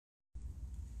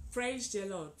Praise the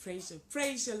Lord, praise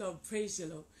the Lord, praise the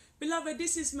Lord. Beloved,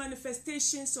 this is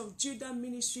Manifestations of Judah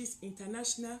Ministries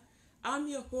International. I'm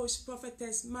your host,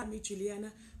 Prophetess Mami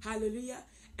Juliana. Hallelujah.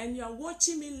 And you are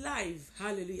watching me live.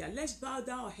 Hallelujah. Let's bow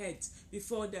down our heads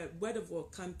before the word of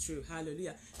God come true.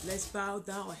 Hallelujah. Let's bow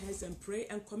down our heads and pray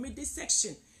and commit this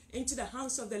section into the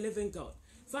hands of the living God.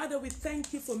 Father, we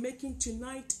thank you for making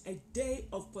tonight a day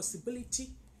of possibility,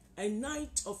 a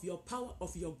night of your power,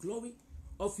 of your glory,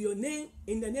 of your name,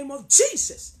 in the name of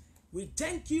Jesus. We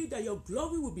thank you that your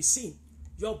glory will be seen,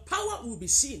 your power will be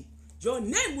seen, your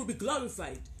name will be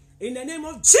glorified. In the name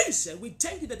of Jesus, we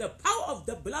thank you that the power of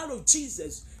the blood of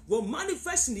Jesus will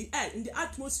manifest in the air, in the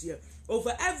atmosphere,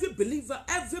 over every believer,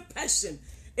 every person.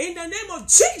 In the name of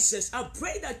Jesus, I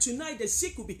pray that tonight the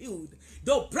sick will be healed,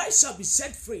 the oppressed shall be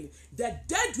set free, the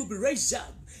dead will be raised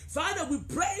up. Father, we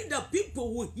pray that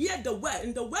people will hear the word,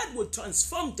 and the word will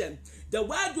transform them. The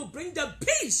word will bring them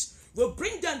peace, will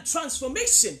bring them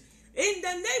transformation. In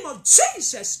the name of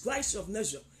Jesus Christ of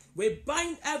Nazareth, we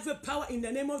bind every power in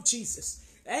the name of Jesus.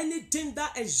 Anything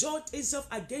that exalts itself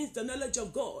against the knowledge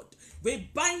of God,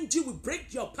 we bind you, we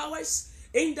break your powers.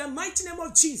 In the mighty name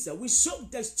of Jesus, we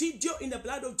soak the studio in the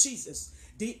blood of Jesus.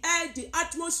 The air, the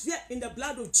atmosphere in the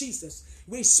blood of Jesus.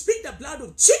 We speak the blood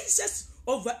of Jesus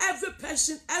over every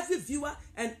person, every viewer,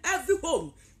 and every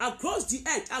home across the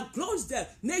earth, across the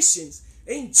nations.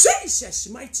 In Jesus'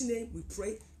 mighty name, we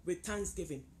pray with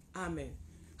thanksgiving. Amen.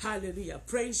 Hallelujah.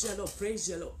 Praise the Lord. Praise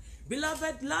the Lord.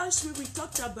 Beloved, last week we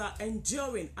talked about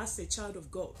enduring as a child of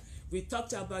God. We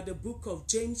talked about the book of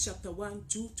James chapter 1,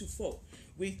 2 to 4.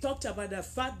 We talked about the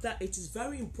fact that it is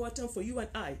very important for you and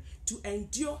I to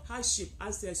endure hardship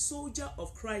as a soldier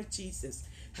of Christ Jesus.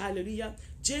 Hallelujah.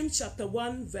 James chapter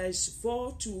 1 verse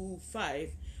 4 to 5.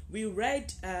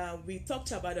 We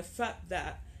talked about the fact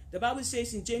that the Bible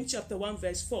says in James chapter 1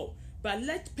 verse 4, but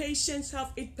let patience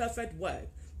have its perfect work,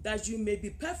 that you may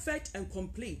be perfect and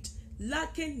complete,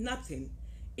 lacking nothing.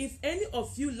 If any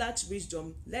of you lacks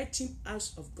wisdom, let him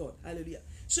ask of God. Hallelujah.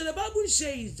 So the Bible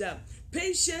says that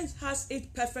patience has its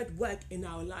perfect work in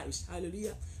our lives.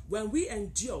 Hallelujah. When we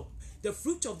endure, the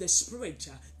fruit of the Spirit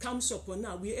comes upon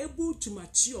us. We are able to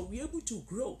mature. We are able to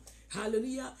grow.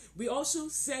 Hallelujah. We also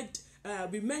said,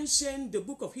 we mentioned the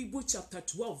book of Hebrews chapter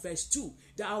 12 verse 2,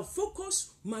 that our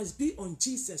focus must be on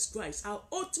Jesus Christ. Our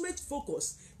ultimate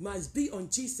focus must be on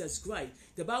Jesus Christ.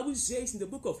 The Bible says in the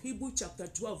book of Hebrews chapter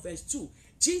 12 verse 2,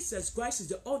 Jesus Christ is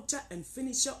the author and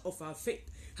finisher of our faith.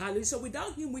 Hallelujah. So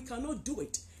without him we cannot do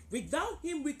it. Without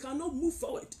him we cannot move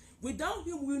forward. Without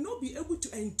him we will not be able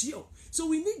to endure. So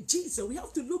we need Jesus. We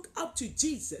have to look up to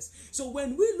Jesus. So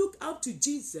when we look up to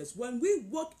Jesus, when we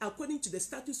walk according to the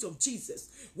status of Jesus,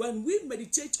 when we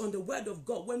meditate on the word of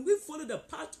God, when we follow the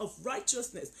path of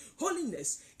righteousness,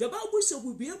 holiness, the Bible says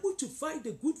we'll be able to fight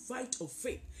the good fight of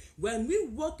faith. When we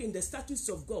walk in the status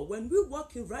of God, when we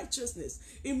walk in righteousness,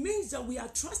 it means that we are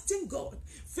trusting God.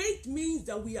 Faith means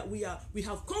that we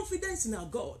have confidence in our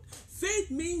God.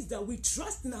 Faith means that we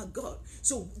trust in our God.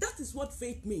 So that is what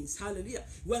faith means. Hallelujah.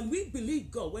 When we believe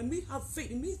God, when we have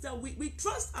faith, it means that we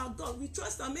trust our God, we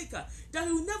trust our Maker, that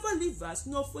he will never leave us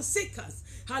nor forsake us.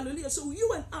 Hallelujah. So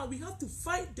you and I, we have to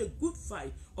fight the good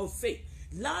fight of faith.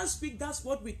 Last week, that's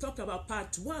what we talked about,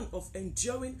 part 1 of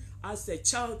enduring as a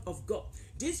child of God.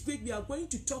 This week, we are going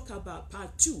to talk about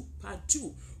part 2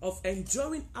 of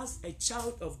enduring as a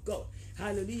child of God.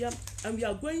 Hallelujah. And we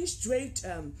are going straight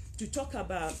to talk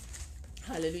about,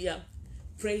 hallelujah,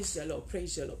 praise the Lord,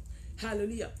 praise the Lord.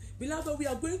 Hallelujah. Beloved, we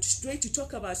are going straight to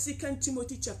talk about 2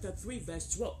 Timothy chapter 3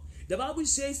 verse 12. The Bible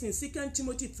says in 2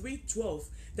 Timothy 3:12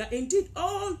 that indeed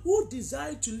all who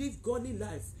desire to live godly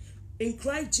life in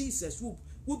Christ Jesus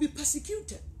will be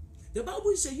persecuted. The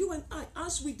Bible says you and I,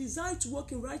 as we desire to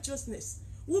walk in righteousness,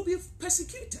 will be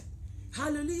persecuted.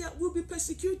 Hallelujah, will be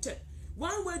persecuted.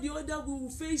 One way or the other, we will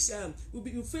face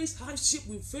hardship,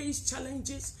 we face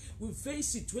challenges, we face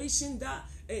situations that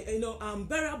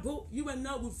unbearable. You and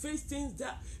I will face things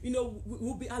that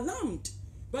will be alarmed.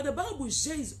 But the Bible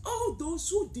says all those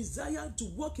who desire to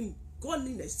walk in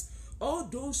godliness, all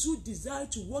those who desire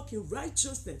to walk in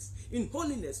righteousness, in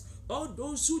holiness, all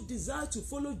those who desire to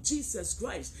follow Jesus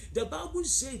Christ, the Bible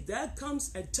says there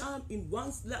comes a time in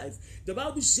one's life. The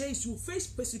Bible says you face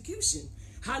persecution.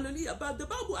 Hallelujah. But the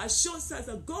Bible assures us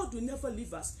that God will never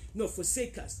leave us nor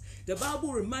forsake us. The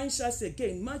Bible reminds us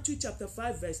again, Matthew chapter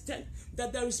 5 verse 10,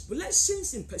 that there is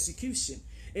blessings in persecution.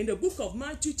 In the book of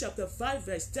Matthew chapter 5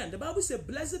 verse 10, the Bible says,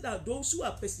 blessed are those who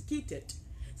are persecuted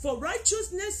for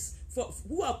righteousness,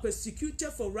 who are persecuted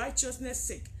for righteousness'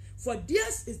 sake. For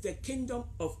theirs is the kingdom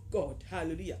of God.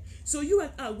 Hallelujah. So you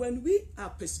and I, when we are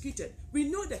persecuted, we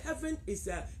know the heaven is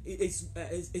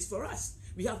for us.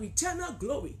 We have eternal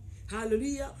glory.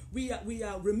 Hallelujah. We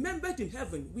are remembered in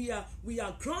heaven. We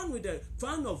are crowned with the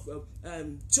crown of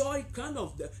joy, crown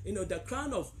of the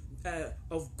crown of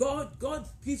God. God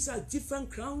gives us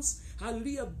different crowns.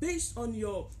 Hallelujah. Based on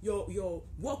your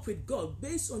walk with God,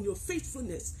 based on your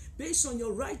faithfulness, based on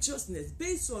your righteousness,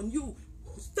 based on you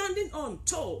standing on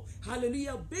tall.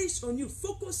 Hallelujah. Based on you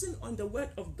focusing on the word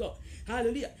of God.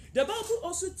 Hallelujah. The Bible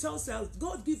also tells us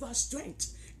God gives us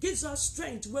strength. Gives us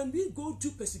strength when we go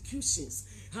through persecutions.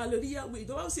 Hallelujah. The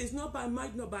Bible says it's not by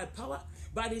might, not by power,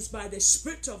 but it's by the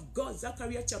Spirit of God.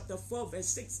 Zechariah chapter 4 verse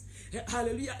 6.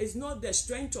 Hallelujah. It's not the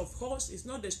strength of horse. It's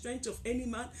not the strength of any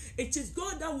man. It is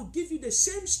God that will give you the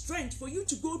same strength for you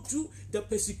to go through the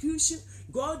persecution.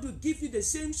 God will give you the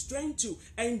same strength to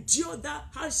endure that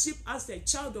hardship as a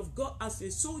child of God, as a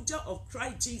soldier of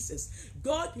Christ Jesus.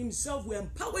 God himself will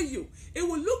empower you. It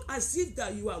will look as if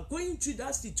that you are going through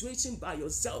that situation by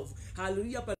yourself.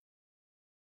 Hallelujah. But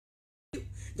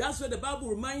that's what the Bible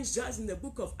reminds us in the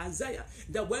book of Isaiah,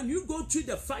 that when you go through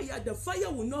the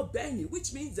fire will not burn you,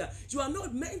 which means that you are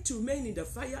not meant to remain in the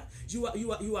fire. You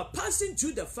are passing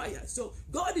through the fire. So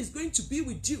God is going to be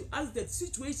with you as the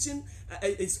situation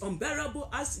is unbearable,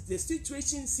 as the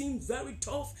situation seems very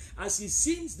tough, as it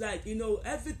seems like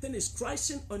everything is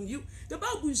crashing on you. The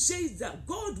Bible says that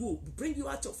God will bring you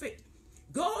out of it.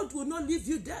 God will not leave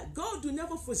you there. God will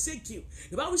never forsake you.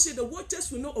 The Bible says the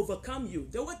waters will not overcome you.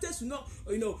 The waters will not,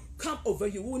 come over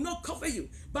you, will not cover you.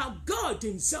 But God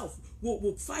himself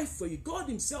will fight for you. God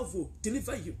himself will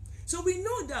deliver you. So we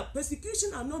know that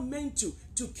persecution are not meant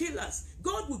to kill us.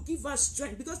 God will give us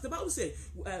strength, because the Bible says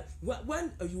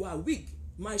when you are weak,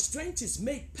 my strength is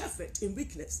made perfect in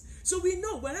weakness. So we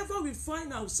know whenever we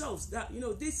find ourselves that,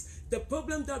 the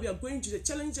problem that we are going through, the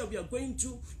challenge that we are going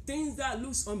through, things that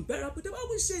looks unbearable, the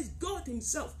Bible says God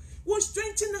himself will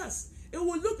strengthen us. It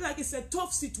will look like it's a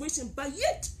tough situation, but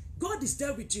yet God is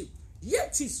there with you.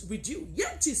 Yet he's with you.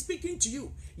 Yet he's speaking to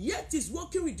you. Yet he's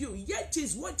working with you. Yet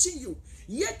he's watching you.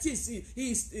 Yet he's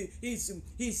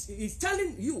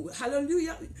telling you,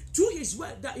 hallelujah, through his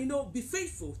word that, be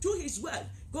faithful. Through his word,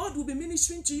 God will be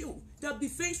ministering to you. That be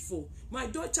faithful. My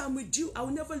daughter, I'm with you. I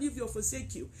will never leave you or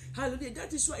forsake you. Hallelujah.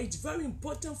 That is why it's very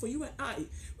important for you and I,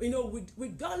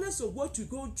 regardless of what we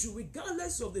go through,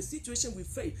 regardless of the situation we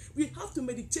face, we have to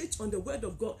meditate on the word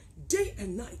of God day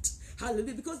and night.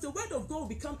 Hallelujah. Because the word of God will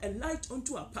become a light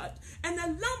unto our path and a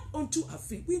lamp unto our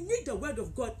feet. We need the word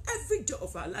of God every day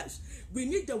of our lives. We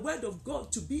need the word of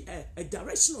God to be a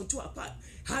direction unto our path.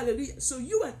 Hallelujah. So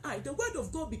you and I, the word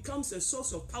of God becomes a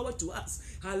source of power to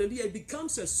us. Hallelujah. It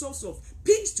becomes a source of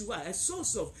peace to us, a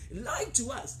source of light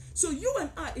to us. So you and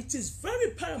I, it is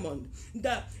very paramount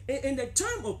that in the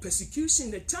time of persecution,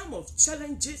 in the time of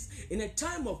challenges, in the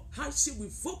time of hardship, we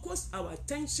focus our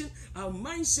attention, our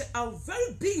mindset, our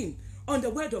very being on the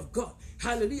word of God.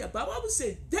 Hallelujah. But Bible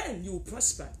says, then you will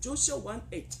prosper. Joshua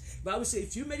 1:8. Bible says,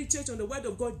 if you meditate on the word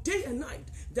of God day and night,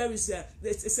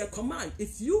 it's a command.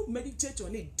 If you meditate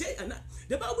on it day and night,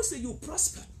 the Bible says you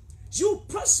prosper. You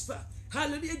prosper.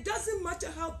 Hallelujah. It doesn't matter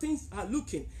how things are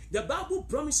looking. The Bible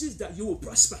promises that you will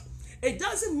prosper. It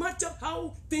doesn't matter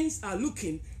how things are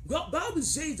looking. God, Bible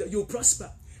says that you'll prosper.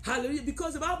 Hallelujah.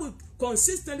 Because the Bible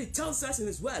consistently tells us in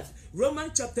his word,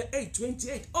 Romans chapter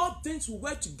 8:28, all things will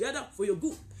work together for your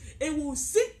good. It will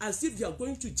seem as if you are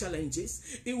going through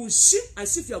challenges. It will seem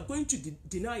as if you are going to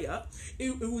denial.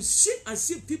 It will seem as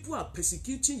if people are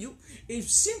persecuting you. It will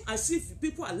seem as if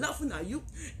people are laughing at you.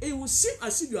 It will seem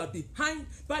as if you are behind.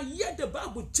 But yet the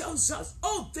Bible tells us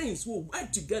all things will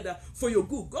work together for your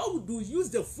good. God will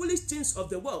use the foolish things of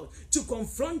the world to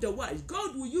confront the wise.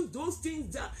 God will use those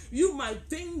things that you might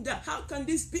think that, how can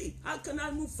this be? How can I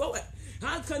move forward?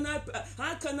 How can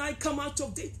I come out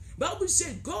of this? Bible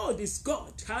says God is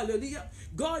God. Hallelujah.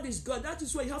 God is God. That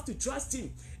is why you have to trust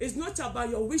him. It's not about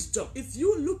your wisdom. If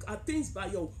you look at things by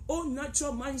your own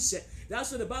natural mindset,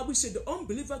 that's what the Bible said. The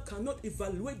unbeliever cannot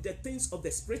evaluate the things of the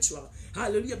spiritual.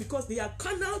 Hallelujah. Because they are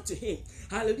carnal to him.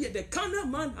 Hallelujah. The carnal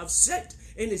man have said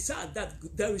in his heart that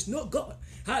there is no God.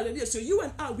 Hallelujah. So you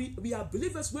and I, we are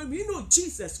believers when we know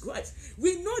Jesus Christ.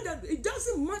 We know that it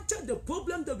doesn't matter the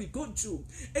problem that we go through.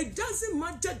 It doesn't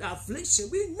matter the affliction.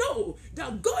 We know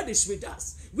that God is with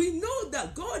us. We know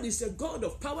that God is a God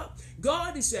of power.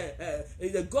 God is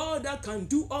a God that can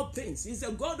do all things. He's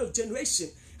a God of generation.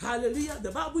 Hallelujah.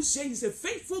 The Bible says he's a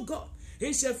faithful God.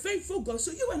 He's a faithful God.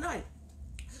 So you and I,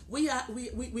 we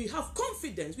have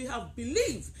confidence, we have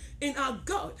belief in our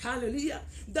God, hallelujah,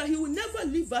 that he will never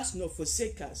leave us nor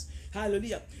forsake us.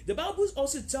 Hallelujah. The Bible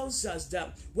also tells us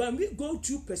that when we go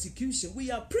through persecution,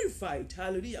 we are purified.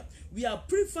 Hallelujah. We are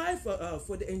purified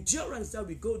for the endurance that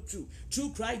we go through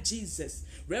Christ Jesus.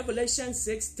 Revelation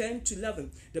 6:10-11.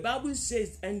 The Bible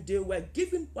says, and they were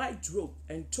given white robe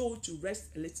and told to rest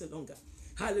a little longer.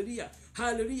 Hallelujah.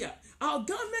 Hallelujah. Our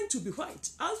garment will be white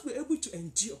as we're able to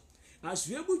endure, as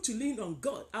we're able to lean on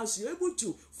God, as we're able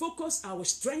to focus our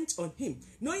strength on him,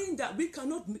 knowing that we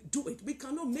cannot do it, we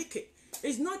cannot make it.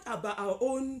 It's not about our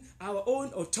own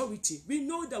authority. We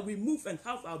know that we move and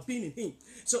have our being in him.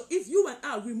 So if you and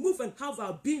I, we move and have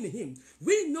our being in him,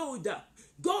 we know that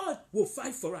God will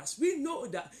fight for us. We know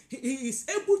that he is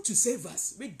able to save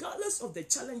us, regardless of the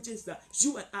challenges that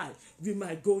you and I, we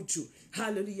might go through.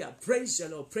 Hallelujah. Praise the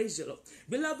Lord. Praise the Lord.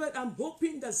 Beloved, I'm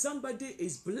hoping that somebody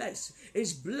is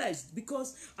blessed,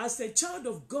 because as a child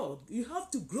of God, you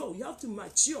have to grow, you have to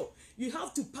mature, you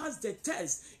have to pass the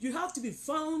test, you have to be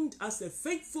found as a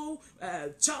faithful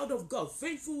child of God,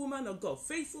 faithful woman of God,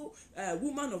 faithful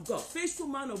woman of God, faithful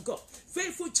man of God,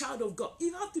 faithful child of God.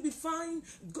 You have to be found.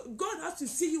 God has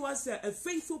to see you as a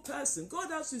faithful person.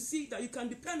 God has to see that you can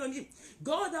depend on him.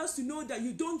 God has to know that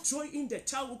you don't throw in the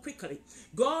towel quickly.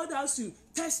 God has to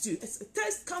test you. A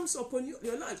test comes upon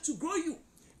your life to grow you,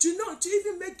 to know, to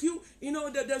even make you,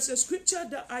 that there's a scripture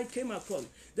that I came upon.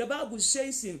 The Bible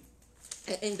says in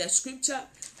the scripture,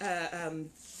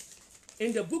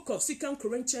 in the book of 2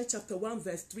 Corinthians chapter 1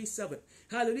 verse 3-7.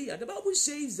 Hallelujah. The Bible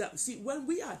says that, see, when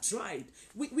we are tried,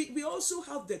 we also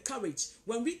have the courage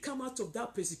when we come out of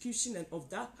that persecution and of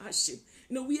that hardship.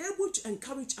 We are able to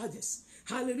encourage others.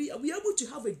 Hallelujah. We are able to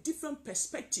have a different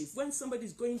perspective when somebody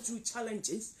is going through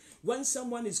challenges, when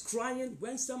someone is crying,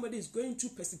 when somebody is going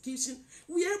through persecution.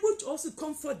 We are able to also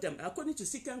comfort them according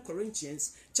to 2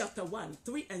 Corinthians chapter 1,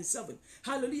 3 and 7.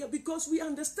 Hallelujah. Because we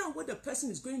understand what the person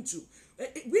is going through.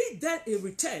 We then in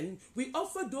return, we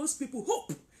offer those people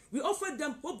hope. We offer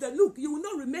them hope that, look, you will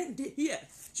not remain here.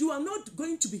 You are not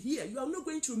going to be here. You are not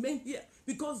going to remain here,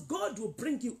 because God will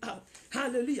bring you out.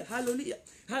 Hallelujah, hallelujah,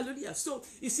 hallelujah. So,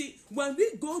 you see, when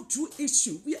we go through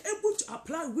issue, we are able to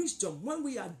apply wisdom when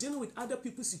we are dealing with other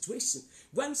people's situation.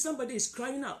 When somebody is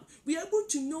crying out, we are able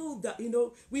to know that,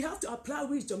 we have to apply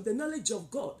wisdom, the knowledge of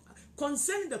God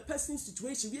concerning the person's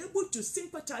situation. We're able to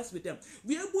sympathize with them.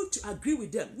 We're able to agree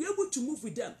with them. We're able to move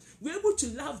with them. We're able to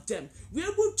love them.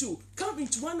 We're able to come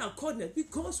into one accordness,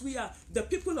 because we are the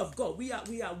people of God. We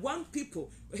are one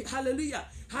people. Hallelujah.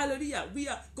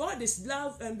 Hallelujah. God is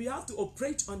love, and we have to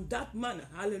operate on that manner.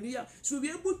 Hallelujah. So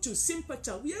we're able to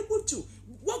sympathize. We're able to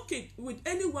walk it with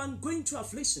anyone going through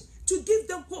affliction, to give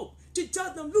them hope, to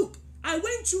tell them, look, I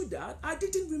went through that. I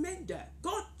didn't remain there.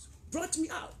 God brought me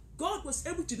out. God was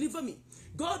able to deliver me.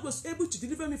 God was able to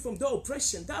deliver me from the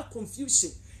oppression, that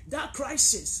confusion, that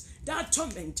crisis, that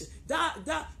torment, that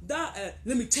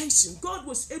limitation. God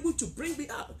was able to bring me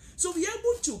out. So we're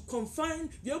able to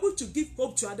we're able to give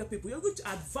hope to other people. We're able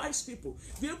to advise people.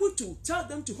 We're able to tell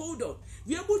them to hold on.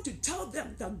 We're able to tell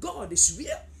them that God is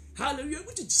real. Hallelujah. We're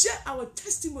able to share our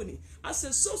testimony as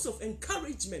a source of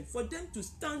encouragement for them to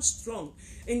stand strong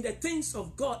in the things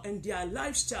of God and their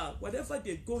lifestyle, whatever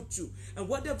they go through and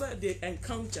whatever they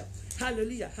encounter.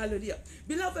 Hallelujah. Hallelujah.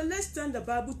 Beloved, let's turn the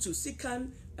Bible to 2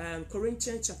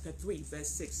 Corinthians chapter 3 verse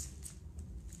 6.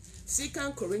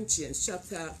 2 Corinthians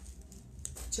chapter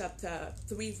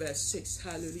 3 verse 6.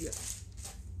 Hallelujah.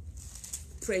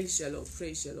 Praise the Lord.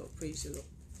 Praise the Lord. Praise the Lord.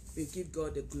 We give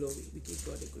God the glory. We give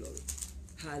God the glory.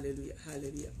 Hallelujah,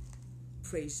 hallelujah.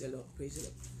 Praise the Lord, praise the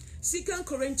Lord. 2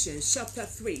 Corinthians chapter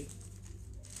 3.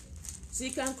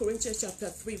 2 Corinthians chapter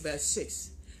 3 verse 6.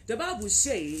 The Bible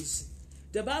says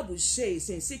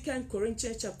in 2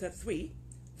 Corinthians chapter 3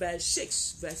 verse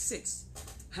 6.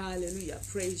 Hallelujah,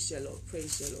 praise the Lord,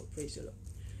 praise the Lord, praise the Lord.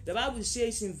 The Bible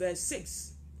says in verse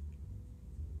 6,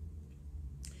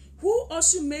 who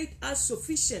also made us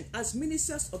sufficient as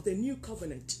ministers of the new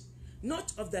covenant,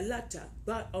 not of the latter,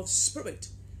 but of spirit.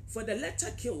 For the latter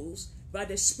kills, but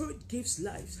the spirit gives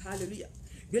life. Hallelujah.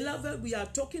 Beloved, we are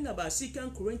talking about 2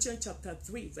 Corinthians chapter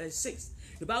 3, verse 6.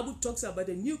 The Bible talks about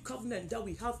the new covenant that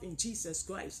we have in Jesus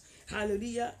Christ.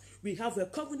 Hallelujah. We have a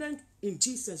covenant in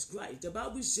Jesus Christ. The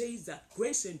Bible says that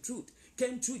grace and truth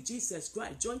came through Jesus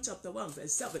Christ. John chapter 1,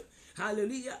 verse 7.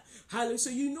 Hallelujah. Hallelujah. So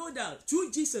you know that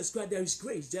through Jesus Christ there is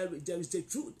grace, there is the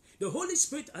truth. The Holy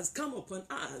Spirit has come upon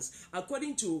us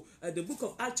according to the book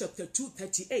of Acts chapter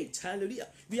 2:38. Hallelujah.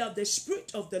 We have the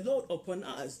Spirit of the Lord upon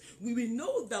us. We will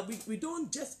know that we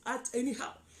don't just act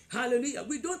anyhow. Hallelujah.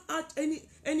 We don't act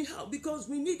anyhow, because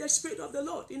we need the Spirit of the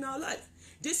Lord in our life.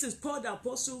 This is Paul the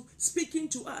Apostle speaking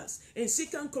to us in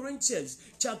 2 Corinthians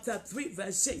chapter 3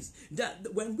 verse 6,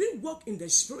 that when we walk in the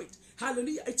Spirit,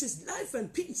 hallelujah, it is life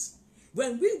and peace.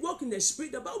 When we walk in the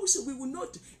Spirit, the Bible says we will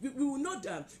not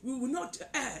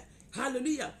err.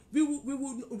 Hallelujah. We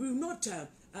will not,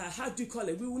 how do you call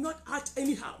it? We will not act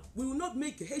anyhow. We will not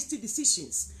make hasty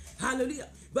decisions. Hallelujah.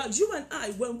 But you and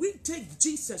I, when we take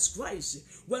Jesus Christ,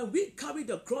 when we carry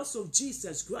the cross of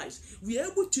Jesus Christ, we are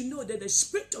able to know that the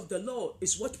Spirit of the Lord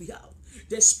is what we have.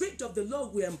 The Spirit of the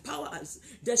Lord will empower us.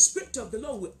 The Spirit of the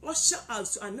Lord will usher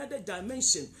us to another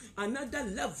dimension, another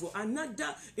level,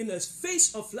 another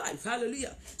phase of life.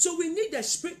 Hallelujah. So we need the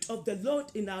Spirit of the Lord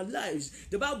in our lives.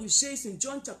 The Bible says in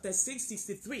John chapter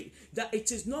 6:63 that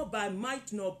it is not by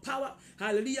might nor power.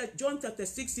 Hallelujah. John chapter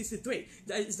 6:63.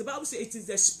 The Bible says it is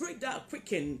the Spirit that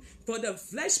quickens. For the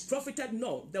flesh profited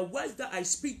not. The words that I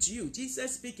speak to you,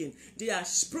 Jesus speaking, they are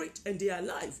spirit and they are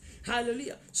life.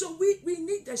 Hallelujah. So we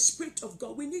need the Spirit of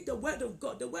God. We need the Word of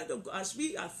God. The Word of God, as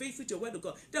we are faithful to the Word of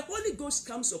God, the Holy Ghost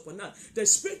comes upon us. The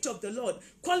Spirit of the Lord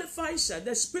qualifies us.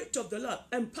 The Spirit of the Lord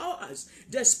empowers us.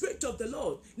 The Spirit of the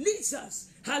Lord leads us.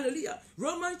 Hallelujah.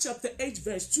 Romans chapter 8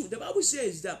 verse 2. The Bible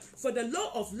says that for the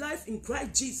law of life in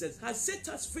Christ Jesus has set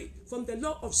us free from the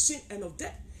law of sin and of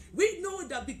death. We know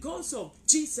that because of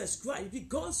Jesus Christ,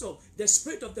 because of the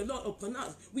Spirit of the Lord upon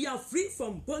us, we are free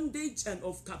from bondage and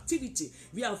of captivity.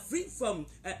 We are free from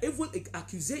evil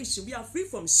accusation. We are free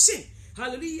from sin.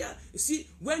 Hallelujah. You see,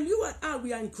 when you and I,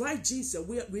 we are in Christ Jesus,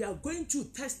 we are going to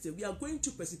testing, we are going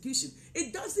to persecution.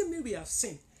 It doesn't mean we have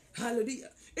sinned. Hallelujah.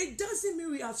 It doesn't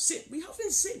mean we have sinned. We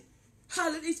haven't sinned.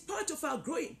 Hallelujah. It's part of our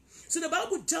growing. So the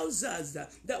Bible tells us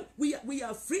that we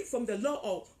are free from the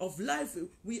law of life.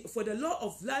 For the law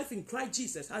of life in Christ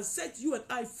Jesus has set you and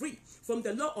I free from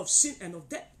the law of sin and of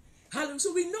death. Hallelujah.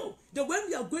 So we know that when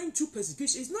we are going through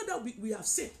persecution, it's not that we have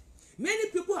sinned. Many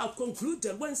people have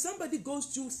concluded when somebody goes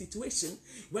through situation,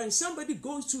 when somebody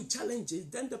goes through challenges,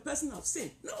 then the person has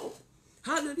sinned. No.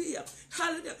 Hallelujah.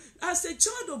 Hallelujah. As a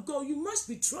child of God, you must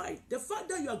be tried. The fact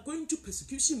that you are going to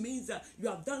persecution means that you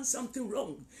have done something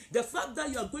wrong. The fact that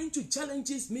you are going to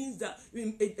challenges means that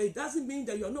it doesn't mean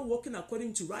that you are not walking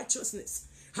according to righteousness.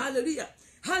 Hallelujah.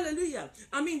 Hallelujah.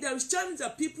 I mean, there is challenge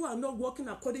that people are not walking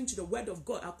according to the Word of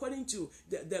God, according to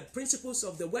the principles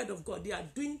of the Word of God. They are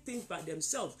doing things by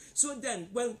themselves. So then,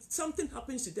 when something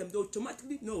happens to them, they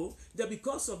automatically know that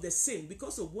because of the sin,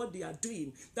 because of what they are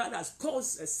doing, that has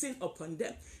caused a sin upon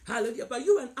them. Hallelujah. But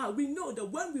you and I, we know that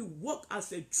when we walk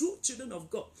as a true children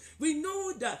of God, we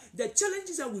know that the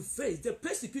challenges that we face, the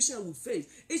persecution that we face,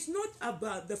 it's not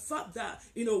about the fact that,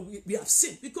 we have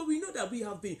sinned, because we know that we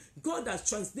have been, God has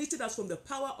translated us from the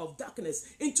power of darkness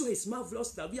into his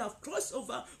marvelous light. We have crossed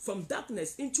over from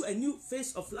darkness into a new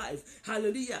phase of life.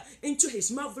 Hallelujah. Into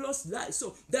his marvelous light.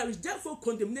 So there is therefore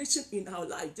condemnation in our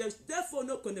life. There is therefore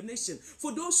no condemnation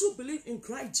for those who believe in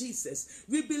Christ Jesus.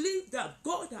 We believe that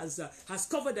God has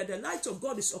covered, that the light of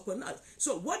God is upon us.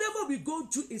 So whatever we go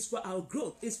through is for our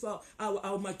growth, is for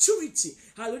our maturity.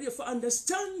 Hallelujah. For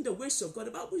understanding the ways of God.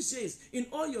 The Bible says, in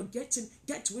all your getting,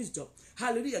 get wisdom.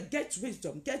 Hallelujah. Get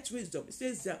wisdom. Get wisdom. It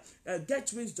says, get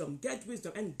wisdom,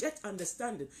 and get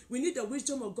understanding. We need the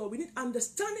wisdom of God. We need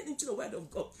understanding into the Word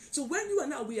of God. So when you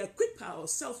and I, we equip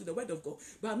ourselves with the Word of God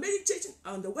by meditating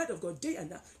on the Word of God day and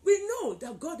night, we know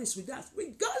that God is with us,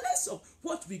 regardless of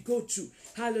what we go through.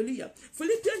 Hallelujah.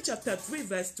 Philippians chapter 3,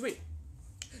 verse 3.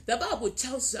 The Bible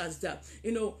tells us that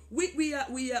we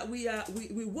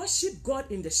worship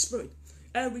God in the Spirit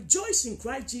and rejoice in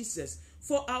Christ Jesus.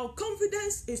 For our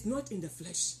confidence is not in the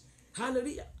flesh.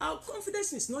 Hallelujah. Our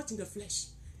confidence is not in the flesh.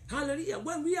 Hallelujah.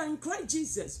 When we are in Christ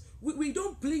Jesus, we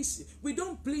don't please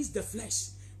the flesh.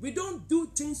 We don't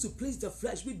do things to please the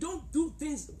flesh. We don't do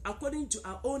things according to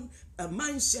our own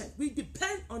mindset. We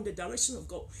depend on the direction of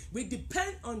God. We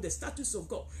depend on the status of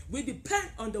God. We depend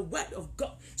on the Word of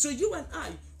God. So you and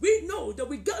I, we know that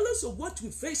regardless of what we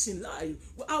face in life,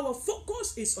 our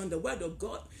focus is on the Word of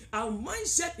God. Our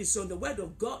mindset is on the Word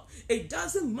of God. It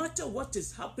doesn't matter what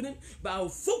is happening, but our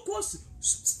focus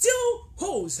still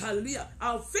holds. Hallelujah.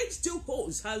 Our faith still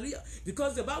holds. Hallelujah.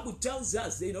 Because the Bible tells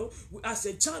us, as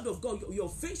a child of God, your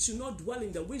faith should not dwell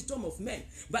in the wisdom of men,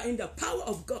 but in the power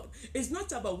of God. It's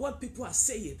not about what people are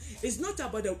saying. It's not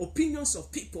about the opinions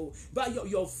of people, but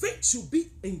your faith should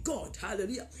be in God.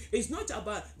 Hallelujah. It's not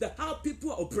about how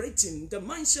people are operating, the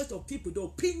mindset of people, the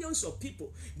opinions of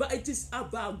people, but it is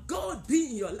about God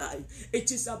being in your life.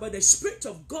 It is about the Spirit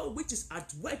of God which is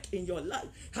at work in your life.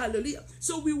 Hallelujah.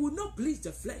 So we will not please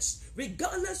the flesh,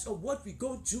 regardless of what we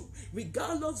go through,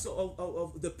 regardless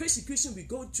of the persecution we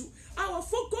go through. Our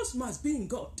focus must be in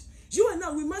God. You and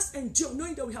I, we must endure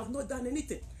knowing that we have not done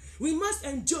anything. We must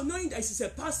endure knowing that it is a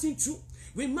passing through.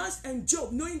 We must endure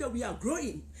knowing that we are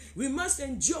growing. We must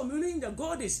endure knowing that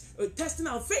God is testing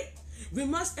our faith. We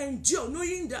must endure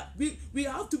knowing that we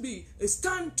have to be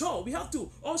stand tall. We have to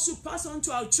also pass on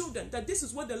to our children that this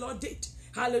is what the Lord did.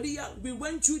 Hallelujah. We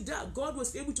went through that. God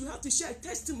was able to have to share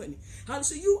testimony.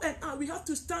 So you and I, we have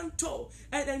to stand tall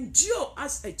and endure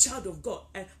as a child of God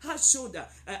and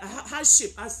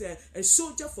hardship as a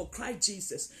soldier for Christ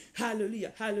Jesus.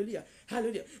 Hallelujah. Hallelujah.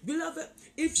 Hallelujah. Beloved,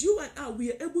 if you and I,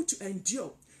 we are able to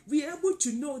endure, we are able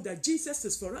to know that Jesus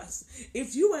is for us.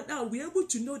 If you and I, we are able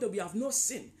to know that we have no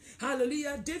sin.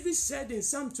 Hallelujah. David said in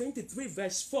Psalm 23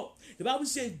 verse 4, the Bible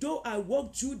says, though I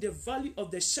walk through the valley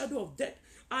of the shadow of death,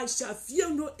 I shall fear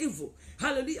no evil.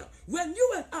 Hallelujah. When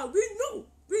you and I, we know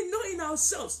in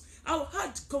ourselves, our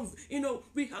heart,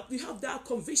 we have that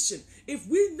conviction. If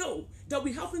we know that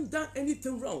we haven't done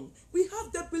anything wrong, we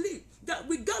have the belief that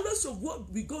regardless of what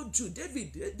we go through,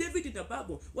 David in the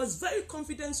Bible was very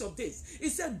confident of this. He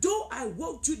said, though I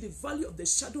walk through the valley of the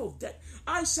shadow of death,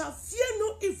 I shall fear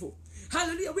no evil.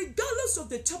 Hallelujah. Regardless of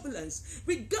the turbulence,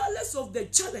 regardless of the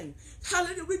challenge,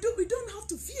 hallelujah, we don't have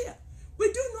to fear.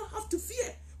 We do not have to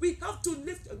fear. We have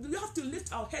to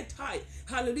lift our head high.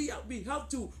 Hallelujah. We have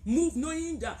to move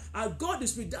knowing that our God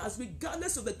is with us,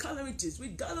 regardless of the calamities,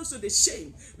 regardless of the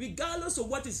shame, regardless of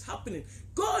what is happening.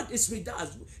 God is with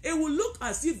us. It will look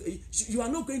as if you are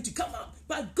not going to come out,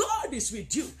 but God is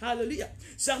with you. Hallelujah.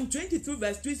 Psalm 23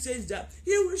 verse 3 says that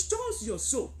He restores your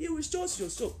soul. He restores your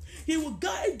soul. He will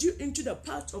guide you into the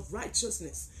path of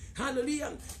righteousness.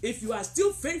 Hallelujah. If you are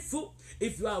still faithful,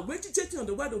 if you are meditating on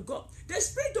the word of God, the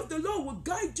Spirit of the Lord will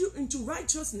guide you into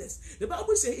righteousness. The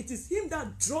Bible says it is Him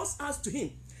that draws us to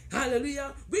Him.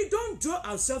 Hallelujah. We don't draw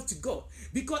ourselves to God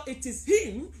because it is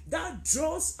Him that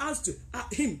draws us to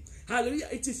Him. Hallelujah.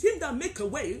 It is Him that makes a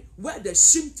way where there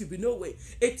seems to be no way.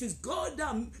 It is God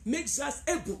that makes us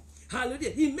able. Hallelujah.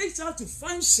 He makes us to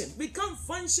function. We can't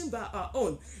function by our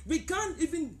own. We can't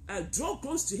even draw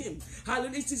close to Him.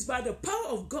 Hallelujah. It is by the power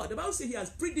of God. The Bible says He has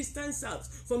predestined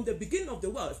us from the beginning of the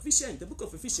world. Ephesians, the book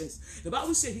of Ephesians. The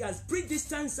Bible says He has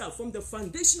predestined us from the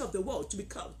foundation of the world to be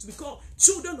called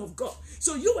children of God.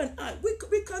 So you and I,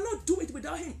 we cannot do it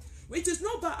without Him. It is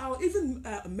not by our even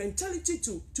mentality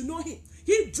to know Him.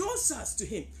 He draws us to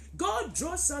Him. God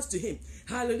draws us to Him.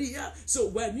 Hallelujah. So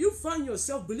when you find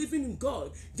yourself believing in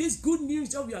God, this good news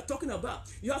that we are talking about,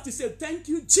 you have to say, thank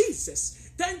you,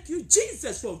 Jesus. Thank you,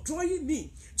 Jesus, for drawing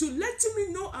me, to letting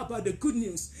me know about the good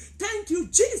news. Thank you,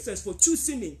 Jesus, for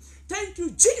choosing me. Thank you,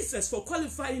 Jesus, for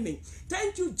qualifying me.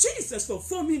 Thank you, Jesus, for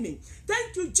forming me.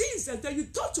 Thank you, Jesus, that you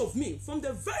thought of me from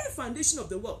the very foundation of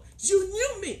the world. You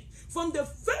knew me. From the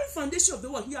very foundation of the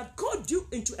world, He had called you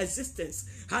into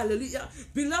existence. Hallelujah.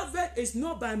 Beloved, it's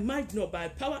not by might nor by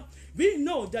power. We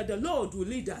know that the Lord will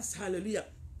lead us. Hallelujah.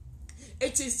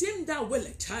 It is Him that will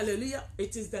it. Hallelujah.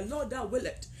 It is the Lord that will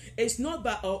it. It's not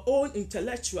by our own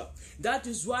intellectual. That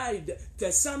is why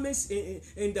the psalmist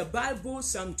in the Bible,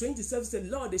 Psalm 27 said,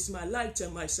 Lord is my light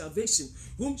and my salvation.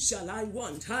 Whom shall I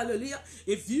want? Hallelujah.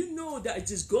 If you know that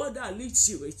it is God that leads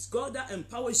you, it's God that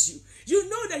empowers you. You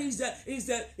know that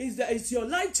He's your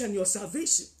light and your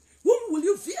salvation. Whom will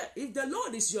you fear? If the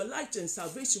Lord is your light and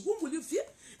salvation, whom will you fear?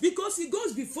 Because He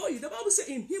goes before you. The Bible says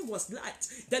in Him was light.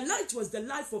 The light was the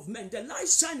life of men. The light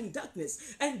shine in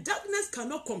darkness. And darkness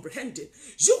cannot comprehend it.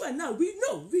 You and I, we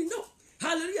know.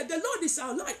 Hallelujah. The Lord is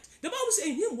our light. The Bible says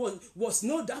in Him was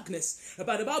no darkness.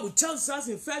 But the Bible tells us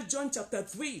in 1 John chapter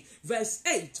 3 verse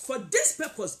 8, for this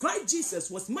purpose Christ Jesus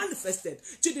was manifested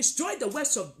to destroy the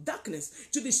works of darkness,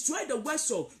 to destroy the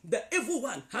works of the evil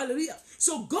one. Hallelujah.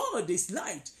 So God is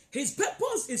light. His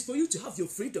purpose is for you to have your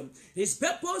freedom. His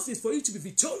purpose is for you to be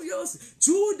victorious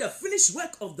through the finished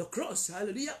work of the cross.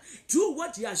 Hallelujah. Through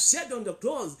what He has shed on the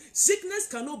cross. Sickness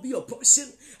cannot be your portion.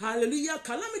 Hallelujah.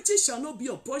 Calamity shall not be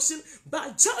your portion.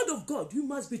 But child of God, you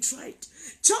must be tried.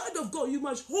 Child of God, you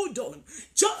must hold on.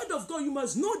 Child of God, you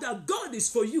must know that God is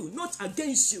for you, not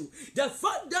against you. The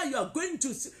fact that you are going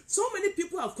to, so many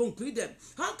people have concluded,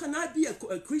 how can I be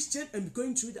a Christian and be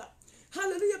going through that?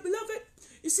 Hallelujah, beloved.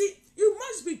 You see, you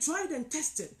must be tried and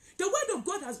tested. The word of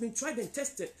God has been tried and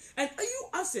tested. And you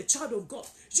as a child of God,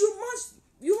 you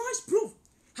must prove.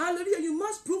 Hallelujah. You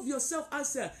must prove yourself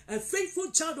as a faithful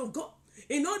child of God.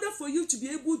 In order for you to be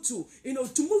able to,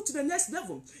 to move to the next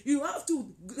level, you have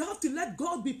to let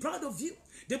God be proud of you.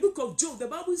 The book of Job, the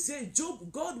Bible says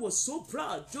God was so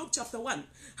proud. Job chapter 1,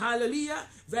 hallelujah,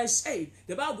 verse 8.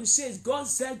 The Bible says God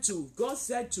said to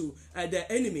the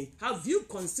enemy, have you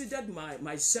considered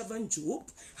my servant Job?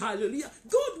 Hallelujah.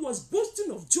 God was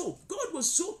boasting of Job. God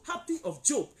was so happy of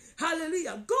Job.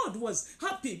 Hallelujah. God was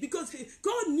happy because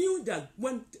God knew that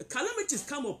when calamities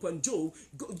come upon Job,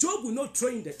 Job will not throw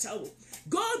in the towel.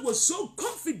 God was so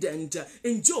confident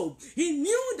in Job. He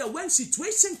knew that when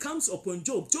situation comes upon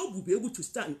Job, Job will be able to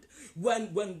stand.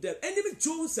 When the enemy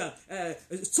throws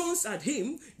stones at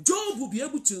him, Job will be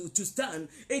able to stand.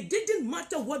 It didn't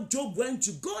matter what Job went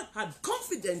through. God had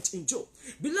confidence in Job.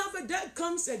 Beloved, there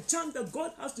comes a time that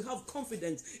God has to have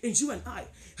confidence in you and I.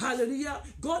 Hallelujah.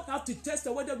 God has to test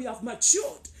whether we have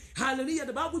matured. Hallelujah.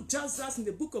 The Bible tells us in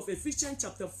the book of Ephesians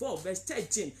chapter 4 verse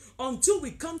 13, until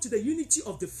we come to the unity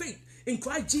of the faith in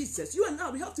Christ Jesus. You and I,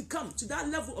 we have to come to that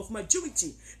level of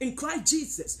maturity in Christ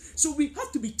Jesus. So we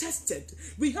have to be tested.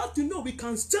 We have to know we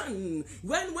can stand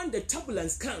when the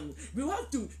turbulence comes. We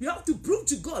have to prove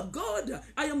to God, God,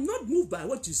 I am not moved by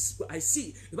what I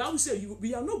see. The Bible says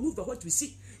we are not moved by what we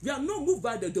see. We are not moved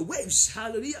by the waves.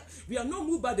 Hallelujah. We are not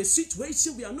moved by the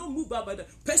situation. We are not moved by the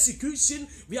persecution.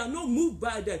 We are not moved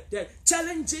by the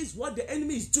challenges, what the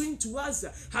enemy is doing to us.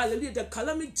 Hallelujah. The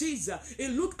calamities.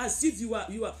 It looks as if you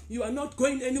are not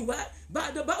going anywhere.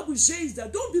 But the Bible says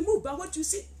that don't be moved by what you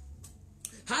see.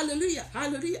 Hallelujah.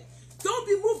 Hallelujah. Don't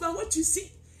be moved by what you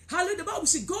see. Hallelujah. The Bible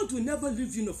says God will never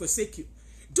leave you nor forsake you.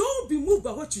 Don't be moved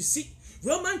by what you see.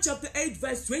 Romans chapter 8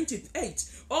 verse 28.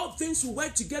 All things will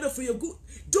work together for your good.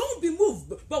 Don't be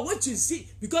moved by what you see,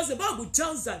 because the Bible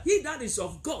tells that he that is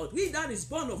of God, he that is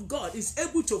born of God, is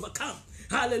able to overcome.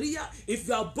 Hallelujah. If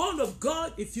you are born of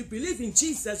God, if you believe in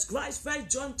Jesus Christ, 1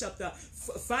 John chapter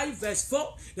 5 verse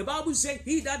 4, the Bible says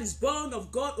he that is born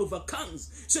of God overcomes.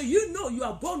 So you know you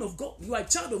are born of God. You are a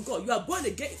child of God. You are born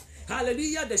again.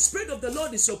 Hallelujah. The Spirit of the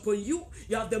Lord is upon you.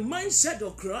 You have the mindset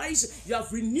of Christ. You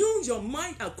have renewed your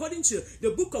mind according to the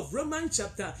book of Romans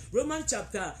chapter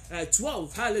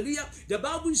 12. Hallelujah. The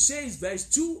Bible says, verse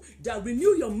 2, that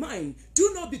renew your mind.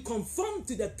 Do not be conformed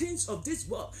to the things of this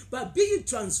world, but be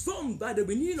transformed by the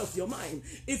renewing of your mind.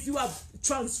 If you are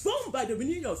transformed by the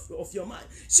renewing of your mind,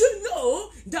 you know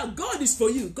that God is for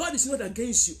you. God is not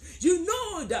against you. You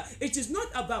know that it is not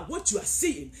about what you are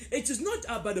seeing. It is not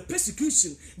about the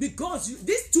persecution, because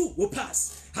these two will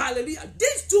pass. Hallelujah.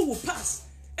 These two will pass.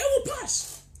 It will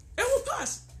pass. It will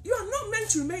pass. You are not meant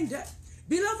to remain there.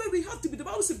 Beloved, we have to be, the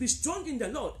Bible says, be strong in the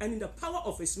Lord and in the power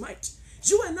of his might.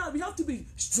 You and I, we have to be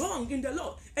strong in the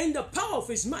Lord and the power of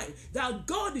his might, that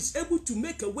God is able to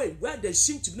make a way where there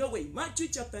seems to be no way. Matthew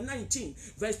chapter 19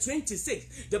 verse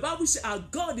 26. The Bible says our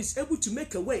God is able to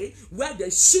make a way where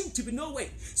there seems to be no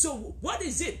way. So what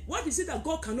is it? What is it that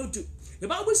God cannot do? The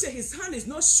Bible says his hand is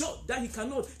not short that he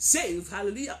cannot save.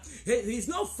 Hallelujah. He is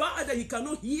not far that he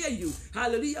cannot hear you.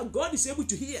 Hallelujah. God is able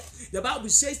to hear. The Bible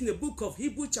says in the book of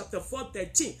Hebrews chapter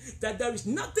 4:13 that there is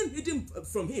nothing hidden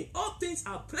from him. All things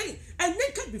are plain and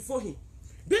naked before him.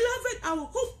 Beloved, our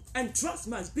hope and trust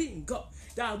must be in God,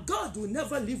 that our God will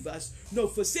never leave us nor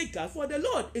forsake us, for the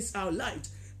Lord is our light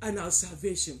and our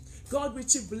salvation. God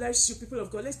richly bless you, people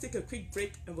of God. Let's take a quick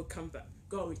break and we'll come back.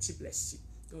 God richly bless you.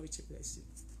 God richly bless you.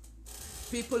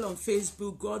 People on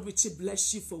Facebook, God richly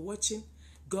bless you for watching.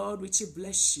 God richly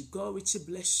bless you. God richly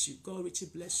bless you. God richly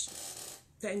bless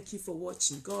you. Thank you for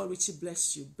watching. God richly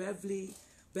bless you. Beverly,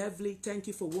 thank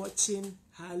you for watching.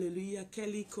 Hallelujah.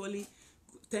 Kelly, Coley,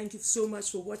 thank you so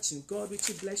much for watching. God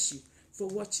richly bless you for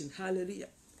watching. Hallelujah.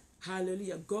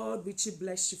 Hallelujah. God richly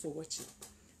bless you for watching.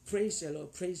 Praise the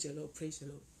Lord. Praise the Lord. Praise the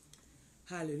Lord.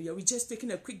 Hallelujah. We're just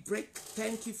taking a quick break.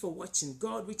 Thank you for watching.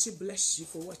 God richly bless you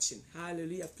for watching.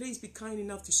 Hallelujah. Please be kind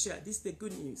enough to share. This is the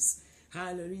good news.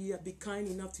 Hallelujah. Be kind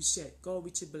enough to share. God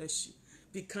richly bless you.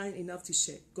 Be kind enough to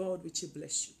share. God richly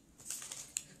bless you.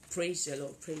 Praise the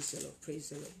Lord. Praise the Lord. Praise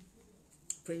the Lord.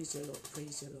 Praise the Lord.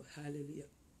 Praise the Lord. Hallelujah.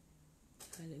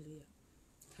 Hallelujah.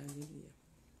 Hallelujah.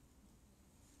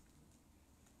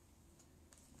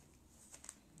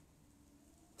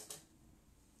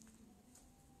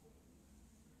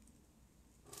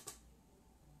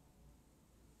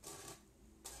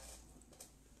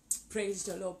 Praise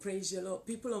the Lord, praise the Lord.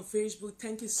 People on Facebook,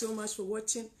 thank you so much for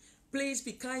watching. Please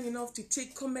be kind enough to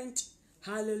take comment.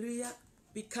 Hallelujah.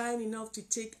 Be kind enough to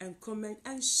take and comment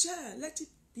and share. Let it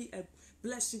be a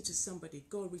blessing to somebody.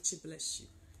 God richly bless you.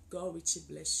 God richly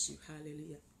bless you.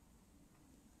 Hallelujah.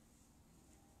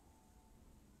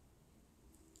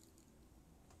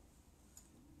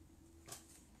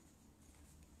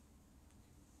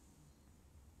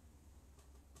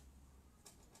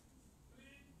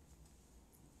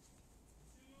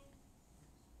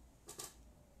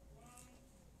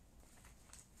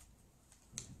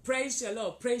 Praise the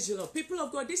Lord, praise the Lord. People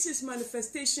of God, this is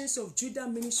Manifestations of Judah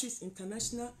Ministries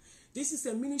International. This is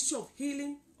a ministry of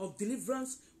healing, of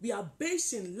deliverance. We are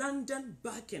based in London,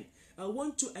 Barking. I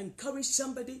want to encourage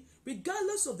somebody,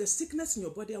 regardless of the sickness in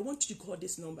your body, I want you to call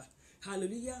this number.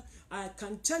 Hallelujah. I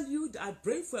can tell you that I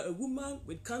prayed for a woman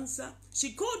with cancer.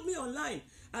 She called me online.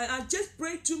 I just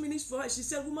prayed 2 minutes for her. She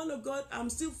said, woman of God, I'm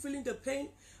still feeling the pain.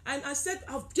 And I said,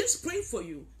 I've just prayed for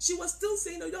you. She was still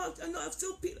saying, no, I've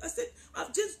still pain. I said,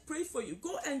 I've just prayed for you.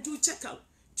 Go and do checkup.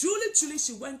 Truly,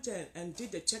 she went and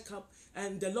did the checkup.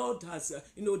 And the Lord has,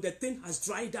 the thing has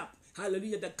dried up.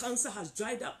 Hallelujah. The cancer has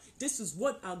dried up. This is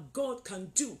what our God can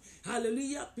do.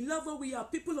 Hallelujah. Beloved, we are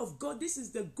people of God. This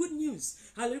is the good news.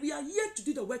 Hallelujah. We are here to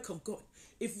do the work of God.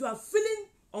 If you are feeling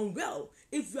unwell,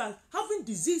 if you are having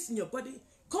disease in your body,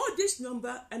 call this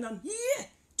number and I'm here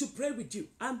to pray with you.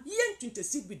 I'm here to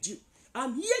intercede with you.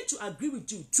 I'm here to agree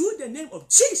with you through the name of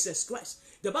Jesus Christ.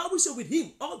 The Bible says with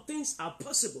him, all things are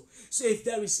possible. So if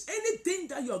there is anything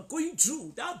that you are going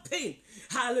through, that pain,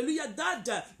 hallelujah,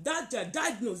 that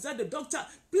diagnosis, that the doctor,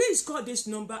 please call this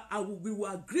number. We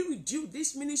will agree with you.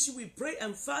 This ministry, we pray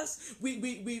and fast. We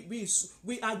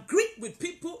agree with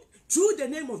people through the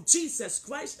name of Jesus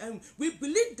Christ, and we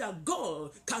believe that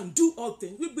God can do all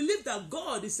things. We believe that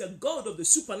God is a God of the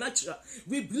supernatural.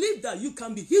 We believe that you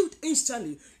can be healed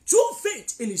instantly through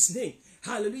faith in his name.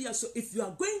 Hallelujah. So if you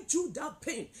are going through that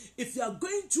pain, if you are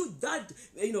going through that,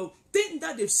 thing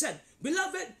that they've said,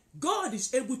 beloved, God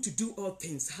is able to do all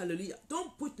things. Hallelujah.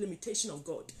 Don't put limitation on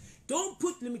God. Don't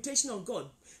put limitation on God.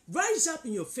 Rise up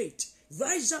in your faith.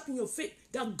 Rise up in your faith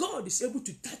that God is able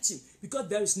to touch him, because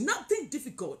there is nothing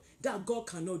difficult that God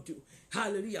cannot do.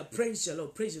 Hallelujah. Praise the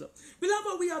Lord. Praise the Lord.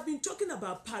 Beloved, we have been talking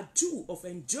about part 2 of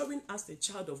enduring as a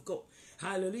child of God.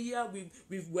 Hallelujah.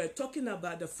 We were talking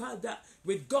about the Father.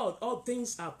 With God, all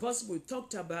things are possible. We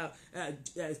talked about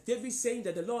David saying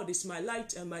that the Lord is my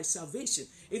light and my salvation.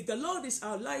 If the Lord is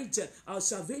our light and our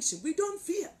salvation, we don't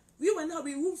fear. We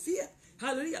won't fear.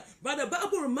 Hallelujah. But the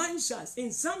Bible reminds us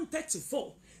in Psalm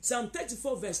 34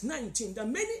 verse 19, that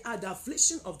many are the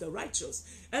affliction of the righteous,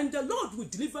 and the Lord will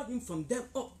deliver him from them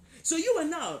all. So you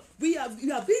and I, we are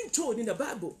being told in the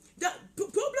Bible that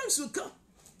problems will come.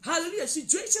 Hallelujah.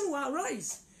 Situation will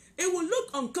arise. It will look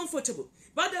uncomfortable.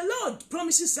 But the Lord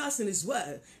promises us in his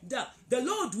word that the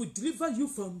Lord will deliver you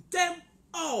from them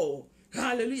all.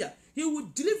 Hallelujah. He will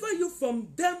deliver you from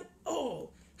them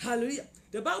all. Hallelujah.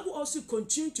 The Bible also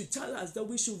continues to tell us that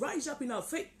we should rise up in our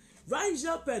faith. Rise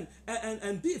up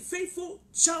and be a faithful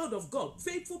child of God,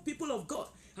 faithful people of God.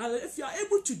 And if you are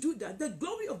able to do that, the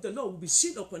glory of the Lord will be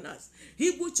seen upon us.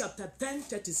 Hebrews chapter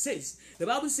 10:36. The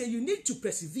Bible says you need to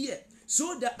persevere,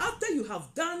 so that after you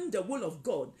have done the will of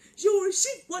God, you will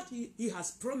receive what he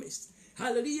has promised.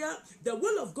 Hallelujah. The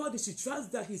will of God is to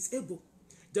trust that he's able.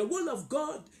 The will of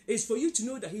God is for you to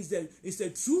know that he's a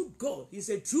true God. He's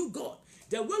a true God.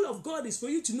 The will of God is for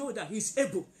you to know that he's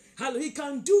able. Hallelujah. He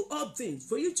can do all things.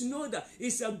 For you to know that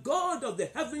he's a God of the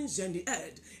heavens and the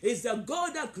earth. He's the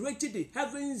God that created the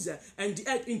heavens and the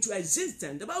earth into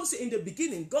existence. The Bible says in the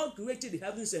beginning, God created the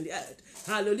heavens and the earth.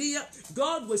 Hallelujah.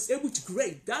 God was able to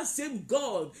create. That same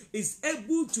God is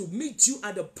able to meet you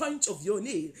at the punch of your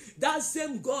need. That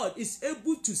same God is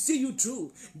able to see you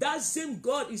through. That same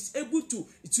God is able to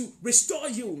restore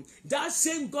you. That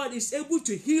same God is able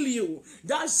to heal you.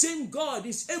 That same God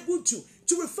is able to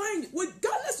refine it.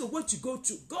 Regardless of what you go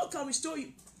through, God can restore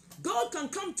you. God can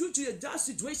come through to that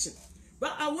situation.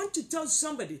 But I want to tell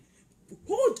somebody,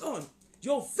 hold on.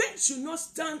 Your faith should not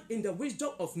stand in the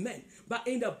wisdom of men, but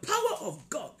in the power of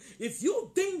God. If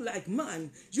you think like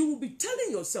man, you will be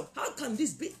telling yourself, how can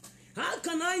this be? How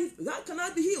can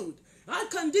I be healed? How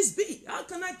can this be? How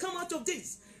can I come out of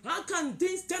this? How can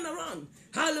things turn around?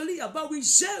 Hallelujah. But we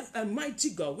serve a mighty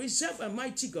God. We serve a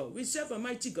mighty God. We serve a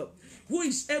mighty God who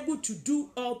is able to do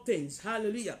all things.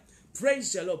 Hallelujah.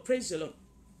 Praise the Lord. Praise the Lord.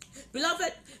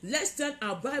 Beloved, let's turn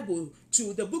our Bible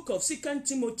to the book of 2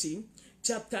 Timothy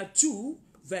chapter 2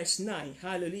 verse 9.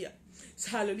 Hallelujah.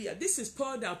 Hallelujah. This is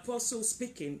Paul the Apostle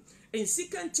speaking in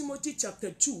 2 Timothy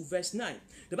chapter 2 verse 9.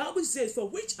 The Bible says, for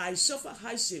which I suffer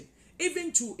hardship,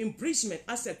 even to imprisonment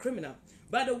as a criminal.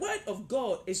 But the word of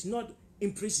God is not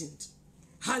imprisoned.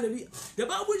 Hallelujah. The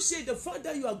Bible says the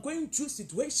further you are going through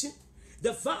situation,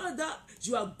 the further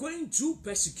you are going through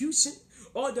persecution,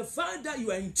 or the further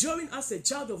you are enduring as a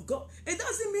child of God, it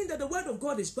doesn't mean that the word of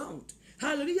God is bound.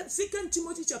 Hallelujah. 2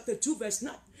 Timothy chapter 2 verse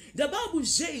 9. The Bible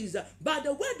says, but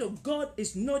the word of God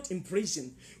is not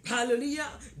imprisoned. Hallelujah.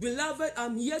 Beloved,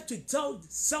 I'm here to tell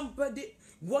somebody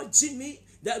watching me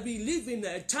that we live in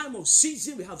a time of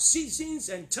season. We have seasons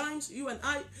and times. You and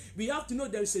I, we have to know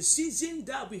there is a season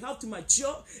that we have to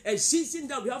mature, a season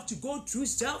that we have to go through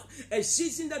stuff, a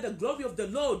season that the glory of the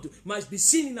Lord must be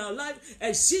seen in our life,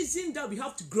 a season that we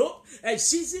have to grow, a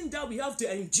season that we have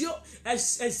to endure, a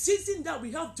season that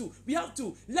we have to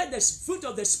let the fruit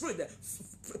of the Spirit,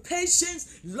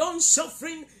 patience, long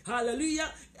suffering,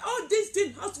 hallelujah. All these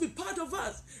things have to be part of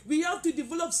us. We have to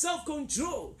develop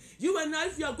self-control. You and I,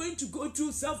 if you are going to go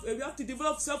through we have to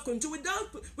develop self-control.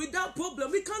 Without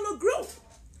problem, we cannot grow.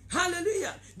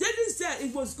 Hallelujah. David said,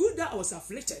 it was good that I was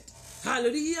afflicted.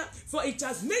 Hallelujah. For it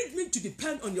has made me to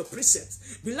depend on your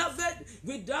precepts. Beloved,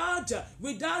 without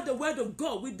the word of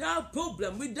God, without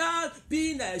problem, without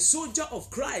being a soldier of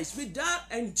Christ, without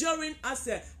enduring as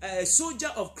a soldier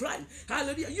of Christ,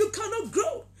 hallelujah, you cannot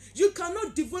grow. You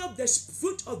cannot develop the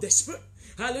fruit of the Spirit.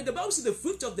 Hallelujah. The Bible says the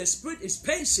fruit of the Spirit is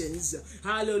patience.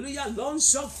 Hallelujah. Long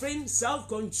suffering,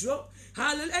 self-control.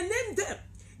 Hallelujah. And name them.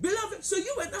 Beloved, so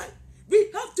you and I,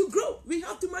 we have to grow. We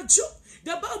have to mature.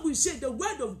 The Bible says the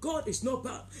word of God is not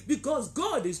bad because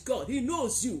God is God. He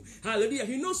knows you. Hallelujah.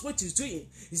 He knows what he's doing.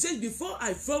 He says, before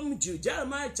I formed you,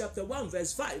 Jeremiah chapter 1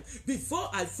 verse 5, before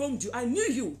I formed you, I knew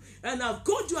you and I've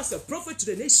called you as a prophet to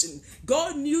the nation.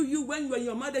 God knew you when you were in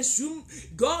your mother's womb.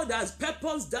 God has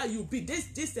purpose that you be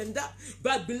this and that.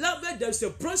 But beloved, there's a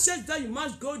process that you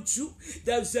must go through.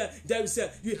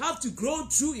 You have to grow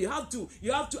through. You have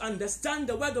to understand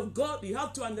the word of God. You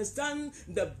have to understand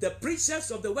the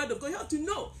precepts of the word of God. You have to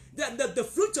know that the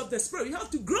fruit of the Spirit. You have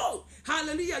to grow.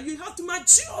 Hallelujah. You have to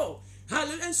mature.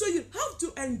 Hallelujah. And so you have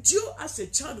to endure as a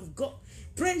child of God.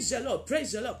 Praise the Lord.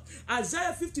 Praise the Lord.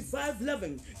 Isaiah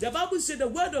 55:11. The Bible said the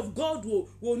word of God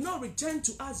will not return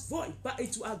to us void, but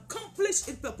it will accomplish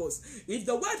its purpose. If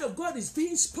the word of God is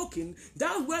being spoken,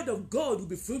 that word of God will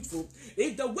be fruitful.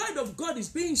 If the word of God is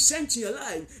being sent to your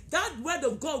life, that word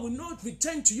of God will not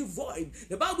return to you void.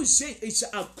 The Bible says it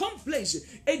shall accomplish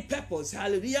its purpose.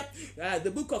 Hallelujah.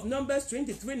 The book of Numbers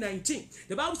 23:19.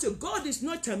 The Bible says God is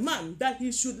not a man that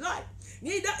he should lie.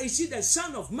 Neither is he the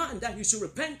son of man that he should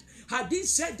repent. Had he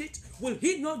said it, will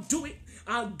he not do it?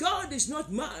 Our God is not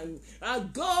man. Our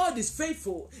God is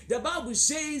faithful. The Bible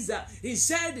says that he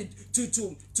said it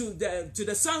to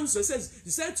the sons. He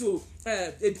said to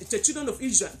the children of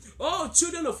Israel, oh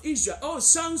children of Israel, oh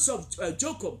sons of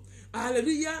Jacob.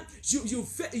 Hallelujah. You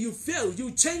fail.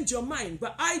 You change your mind.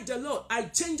 But I, the Lord, I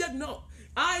change it not.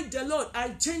 I, the Lord,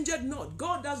 I change it not.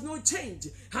 God does not change.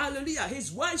 Hallelujah.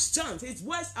 His words stand. His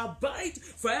words abide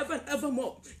forever and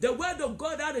evermore. The word of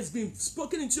God that has been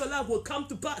spoken into your life will come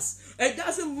to pass. It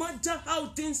doesn't matter how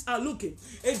things are looking.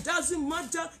 It doesn't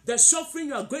matter the suffering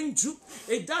you are going through.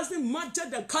 It doesn't matter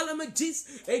the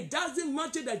calamities. It doesn't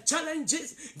matter the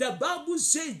challenges. The Bible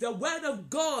says the word of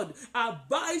God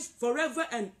abides forever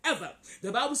and ever.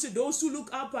 The Bible says those who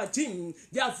look up at him,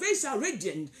 their faces are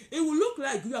radiant. It will look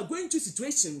like you are going through situation,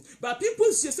 but people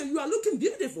say you are looking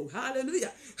beautiful.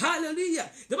 Hallelujah. Hallelujah.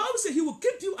 The Bible says he will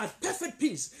keep you at perfect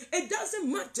peace. It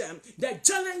doesn't matter the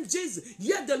challenges,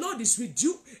 yet the Lord is with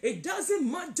you. It doesn't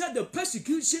matter the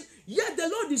persecution, yet the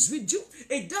Lord is with you.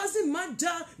 It doesn't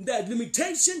matter the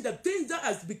limitation, the things that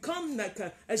has become like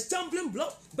a stumbling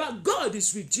block, but God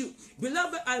is with you.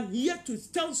 Beloved, I'm here to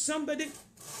tell somebody,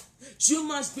 you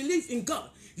must believe in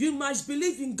God. You must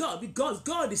believe in God because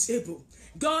God is able.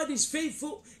 God is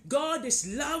faithful. God is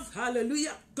love.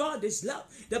 Hallelujah. God is love.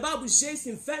 The Bible says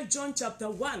in 1 John chapter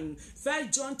 1,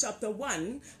 1 John chapter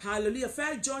 1, hallelujah,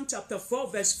 1 John chapter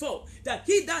 4 verse 4, that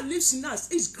he that lives in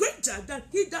us is greater than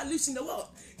he that lives in the world.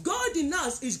 God in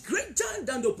us is greater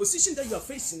than the opposition that you are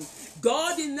facing.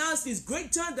 God in us is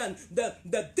greater than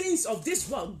the things of this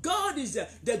world. God is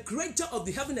the creator of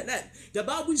the heaven and earth. The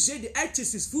Bible says the earth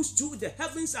is his footstool, the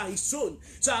heavens are his throne.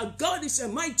 So our God is a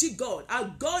mighty God. Our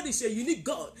God is a unique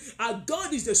God. Our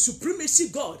God is the supremacy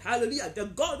God. Hallelujah. The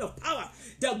God of power.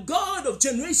 The God of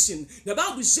generation. The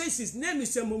Bible says his name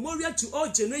is a memorial to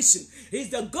all generations.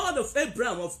 He's the God of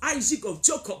Abraham, of Isaac, of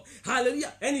Jacob.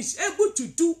 Hallelujah. And he's able to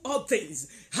do all things.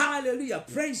 Hallelujah.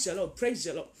 Praise the Lord. Praise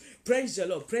the Lord. Praise the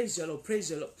Lord. Praise the Lord. Praise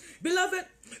the Lord. Beloved,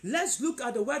 let's look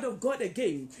at the word of God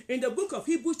again. In the book of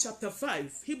Hebrews chapter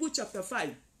 5. Hebrews chapter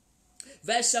 5.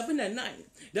 Verse 7 and 9.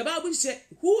 The Bible said,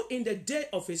 who in the day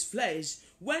of his flesh,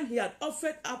 when he had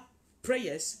offered up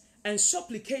prayers and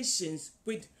supplications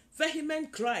with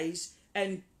vehement cries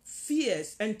and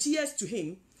fears and tears to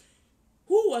him,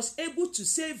 who was able to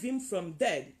save him from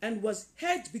death and was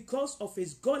heard because of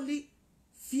his godly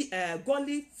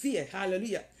fear.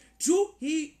 Hallelujah. Though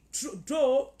he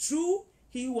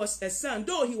was a son,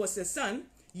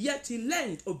 yet he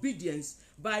learned obedience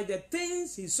by the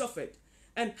things he suffered.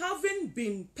 And having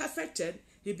been perfected,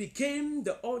 he became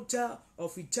the author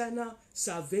of eternal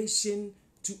salvation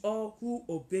to all who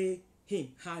obey him.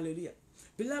 Hallelujah.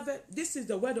 Beloved, this is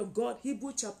the word of God,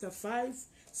 Hebrews chapter 5,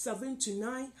 7 to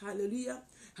 9. Hallelujah.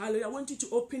 Hallelujah. I want you to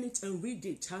open it and read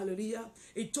it. Hallelujah.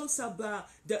 It talks about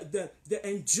the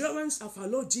endurance of our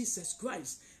Lord Jesus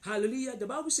Christ. Hallelujah. The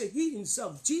Bible says he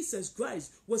himself, Jesus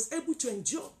Christ, was able to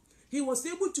endure. He was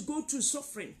able to go through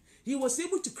suffering. He was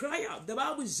able to cry out. The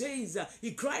Bible says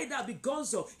he cried out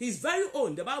because of his very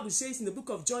own. The Bible says in the book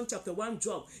of John chapter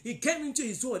 1:12, he came into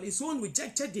his own. His own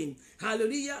rejected him.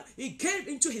 Hallelujah. He came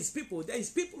into his people.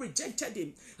 His people rejected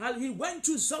him. He went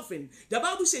through suffering. The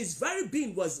Bible says his very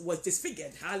being was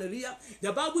disfigured. Hallelujah.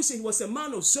 The Bible says he was a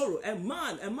man of sorrow. A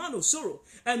man of sorrow.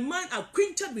 A man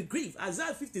acquainted with grief.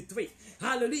 Isaiah 53.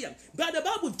 Hallelujah. But the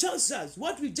Bible tells us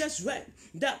what we just read,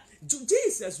 that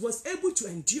Jesus was able to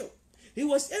endure. He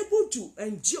was able to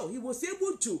endure. He was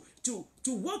able to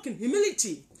walk in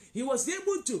humility. He was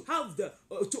able to have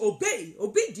to obey.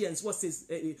 Obedience was his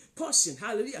portion.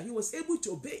 Hallelujah. He was able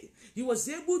to obey. He was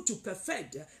able to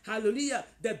perfect. Hallelujah.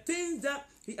 The things that,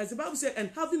 as the Bible said,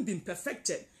 and having been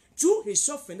perfected through his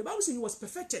suffering. The Bible said he was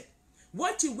perfected.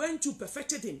 What he went to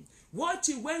perfected him. What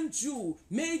he went through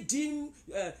made him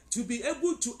to be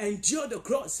able to endure the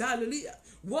cross. Hallelujah.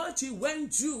 What he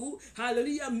went through,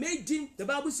 hallelujah, made him, the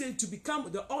Bible says, to become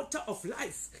the author of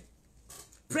life.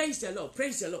 Praise the Lord.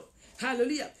 Praise the Lord.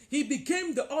 Hallelujah. He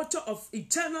became the author of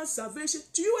eternal salvation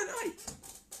to you and I.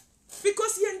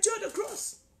 Because he endured the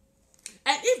cross.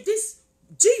 And if this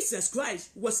Jesus Christ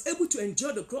was able to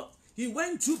endure the cross, he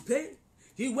went through pain,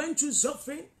 he went through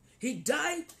suffering, he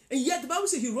died, and yet the Bible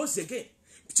says he rose again.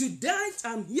 Tonight,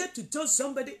 I'm here to tell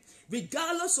somebody,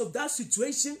 regardless of that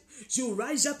situation, you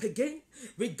rise up again.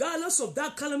 Regardless of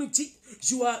that calamity,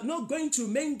 you are not going to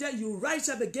remain there. You rise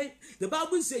up again. The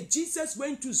Bible says Jesus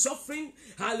went through suffering.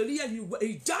 Hallelujah.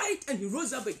 He died and he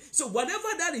rose up again. So whatever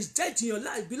that is dead in your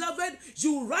life, beloved,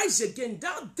 you rise again.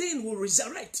 That thing will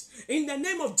resurrect in the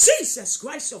name of Jesus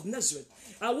Christ of Nazareth.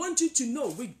 I want you to know,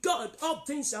 with God, all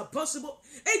things are possible.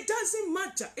 It doesn't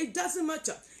matter. It doesn't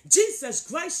matter. Jesus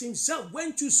Christ himself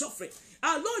went through suffering.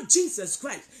 Our Lord Jesus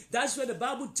Christ. That's what the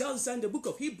Bible tells us in the book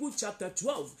of Hebrews chapter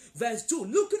 12, verse 2.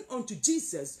 Looking unto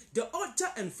Jesus, the author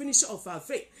and finisher of our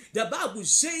faith. The Bible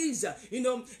says,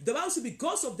 the Bible says,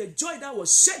 because of the joy that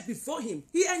was set before him,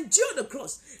 he endured the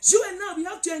cross. You and I, we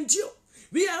have to endure.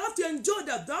 We have to endure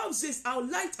that. The Bible says our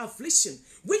light affliction,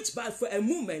 which but for a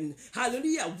moment,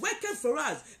 hallelujah, worketh for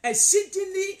us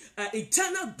exceedingly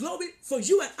eternal glory for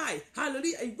you and I.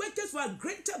 Hallelujah. It worketh for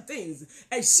greater things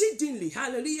exceedingly.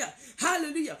 Hallelujah.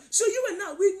 Hallelujah. So you and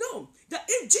I, we know that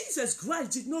if Jesus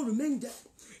Christ did not remain there,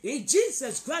 if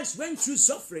Jesus Christ went through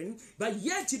suffering, but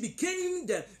yet he became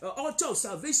the author of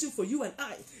salvation for you and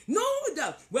I. Know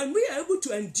that when we are able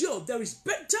to endure, there is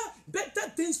better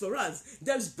things for us.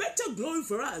 There is better glory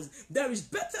for us. There is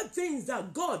better things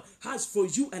that God has for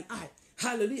you and I.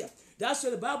 Hallelujah. That's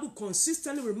what the Bible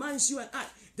consistently reminds you and I.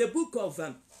 The book of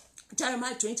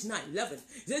Jeremiah 29:11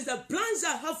 says, the plans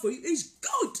I have for you is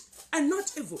good and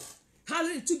not evil.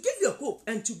 Hallelujah. To give you hope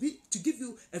and to give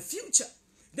you a future.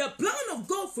 The plan of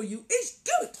God for you is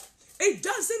good. It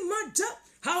doesn't matter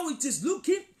how it is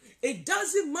looking. It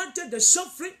doesn't matter the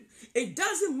suffering. It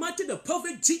doesn't matter the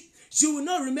poverty. You will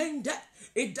not remain there.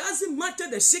 It doesn't matter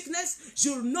the sickness.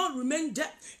 You will not remain there.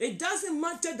 It doesn't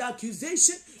matter the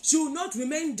accusation. You will not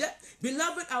remain there.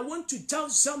 Beloved, I want to tell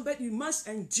somebody, you must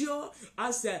endure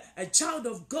as a child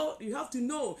of God. You have to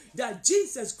know that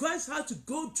Jesus Christ had to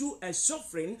go through a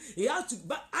suffering. He had to,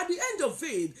 but at the end of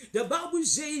it, the Bible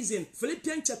says in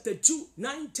Philippians chapter 2,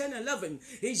 9, 10, 11,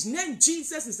 his name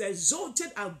Jesus is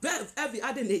exalted above every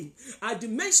other name. At the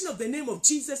mention of the name of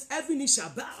Jesus, every knee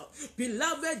shall bow.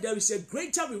 Beloved, there is a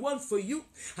greater reward for you.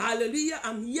 Hallelujah.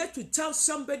 I'm here to tell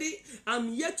somebody,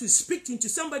 I'm here to speak into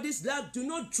somebody's life. Do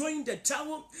not throw in the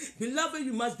towel. Beloved,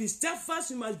 you must be steadfast.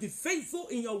 You must be faithful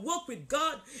in your walk with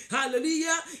God.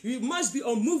 Hallelujah. You must be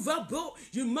unmovable.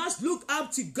 You must look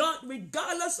up to God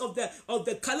regardless of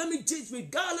the calamities,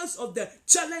 regardless of the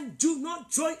challenge. Do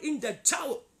not throw in the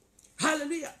towel.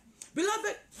 Hallelujah.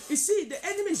 Beloved, you see, the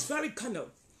enemy is very carnal.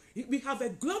 We have a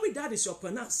glory that is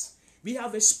upon us. We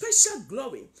have a special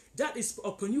glory that is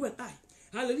upon you and I.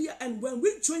 Hallelujah. And when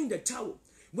we throw in the towel,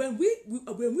 when we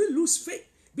lose faith,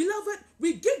 beloved,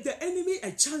 we give the enemy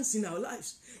a chance in our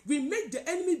lives. We make the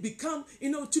enemy become, to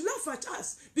laugh at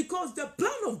us, because the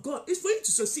plan of God is for you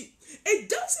to succeed. It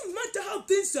doesn't matter how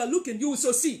things are looking, you will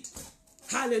succeed.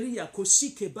 Hallelujah.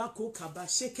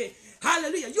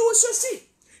 Hallelujah. You will succeed.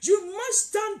 You must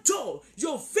stand tall.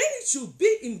 Your faith should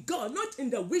be in God, not in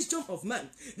the wisdom of man.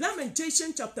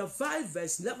 Lamentation chapter 5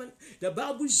 verse 11. The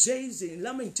Bible says in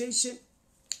Lamentation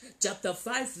Chapter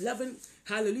 5:11.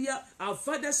 Hallelujah. Our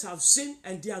fathers have sinned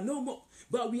and they are no more,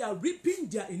 but we are reaping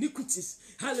their iniquities.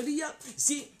 Hallelujah.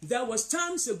 See, there was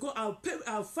times ago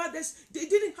our fathers, they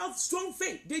didn't have strong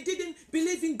faith. They didn't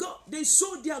believe in God. They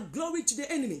sold their glory to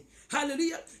the enemy.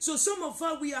 Hallelujah. So some of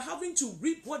us, we are having to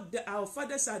reap what our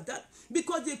fathers had done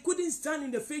because they couldn't stand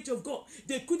in the faith of God.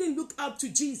 They couldn't look up to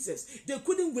Jesus. They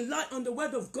couldn't rely on the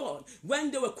word of God.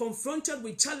 When they were confronted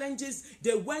with challenges,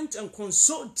 they went and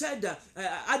consulted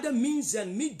other means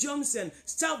and mediums and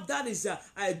stuff that is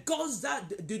gods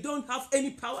that they don't have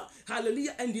any power.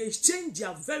 Hallelujah. And they exchanged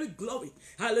their very glory.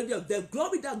 Hallelujah. The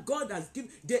glory that God has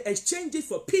given, they exchanged it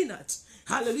for peanuts.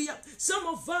 Hallelujah. Some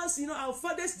of us, our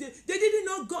fathers, they didn't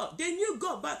know God. They knew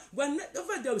God, but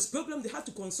whenever there was problem, they had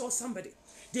to consult somebody.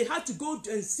 They had to go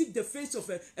and seek the face of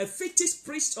a fetish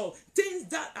priest or things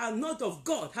that are not of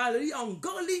God. Hallelujah.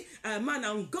 Ungodly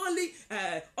ungodly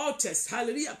altars.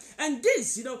 Hallelujah. And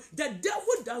this, the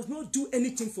devil does not do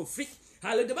anything for free.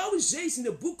 Hallelujah. The Bible says in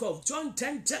the book of John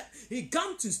 10:10, he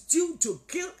comes to steal, to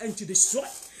kill, and to destroy.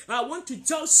 I want to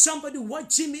tell somebody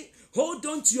watching me, hold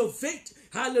on to your faith.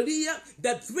 Hallelujah.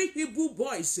 The 3 Hebrew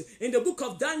boys in the book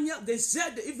of Daniel, they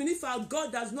said, even if our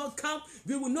God does not come,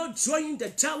 we will not join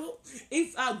the tower.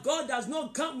 If our God does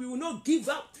not come, we will not give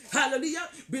up. Hallelujah.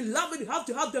 Beloved, you have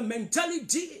to have the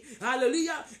mentality,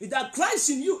 hallelujah, that Christ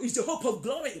in you is the hope of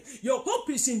glory. Your hope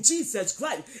is in Jesus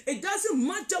Christ. It doesn't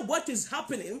matter what is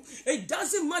happening. It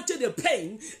doesn't matter the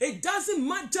pain. It doesn't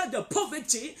matter the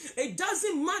poverty. It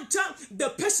doesn't matter the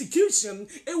persecution.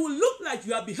 It will look like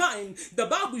you are behind. The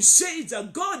Bible says that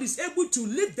God is able to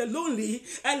lift the lonely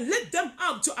and lift them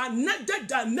up to another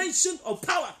dimension of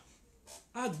power.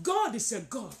 Our God is a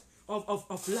God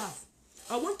of love.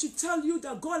 I want to tell you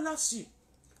that God loves you.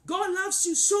 God loves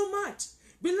you so much.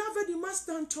 Beloved, you must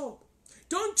stand tall.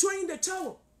 Don't throw in the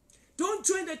towel. Don't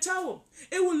throw in the towel.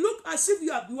 It will look as if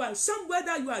you are somewhere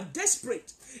that you are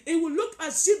desperate. It will look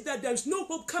as if that there is no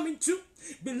hope coming true.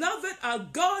 Beloved, our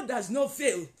God does not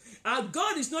fail. Our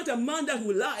God is not a man that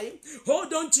will lie.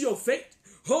 Hold on to your faith.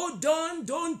 Hold on,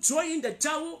 don't throw in the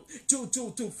towel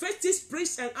to fetish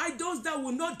priests and idols that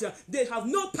will not, they have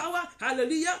no power.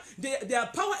 Hallelujah. Their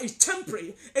power is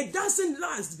temporary. It doesn't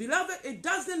last. Beloved, it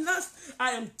doesn't last.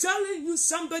 I am telling you,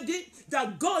 somebody,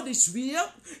 that God is real.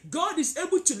 God is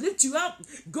able to lift you up.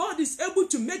 God is able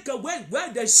to make a way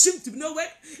where there seems to be no way.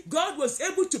 God was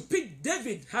able to pick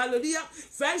David. Hallelujah.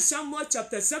 1 Samuel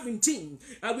chapter 17.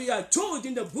 And we are told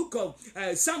in the book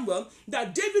of Samuel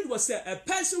that David was a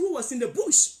person who was in the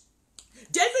bush.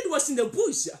 David was in the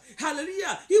bush.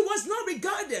 Hallelujah. He was not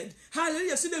regarded.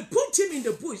 Hallelujah. So they put him in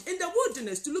the bush, in the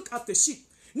wilderness, to look after sheep.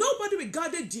 Nobody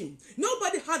regarded him.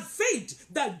 Nobody had faith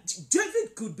that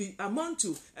David could be amount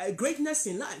to greatness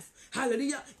in life.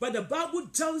 Hallelujah. But the Bible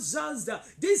tells us that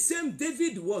this same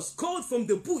David was called from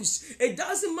the bush. It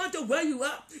doesn't matter where you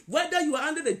are, whether you are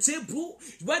under the table,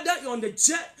 whether you're on the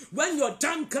chair. When your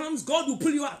time comes, God will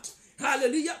pull you out.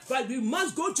 Hallelujah. But you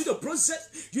must go through the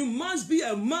process. You must be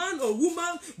a man or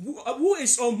woman who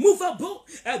is unmovable,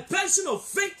 a person of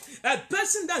faith, a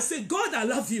person that says, God, I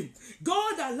love you.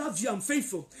 God, I love you. I'm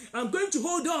faithful. I'm going to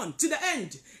hold on to the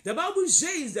end. The Bible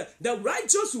says that the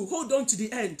righteous will hold on to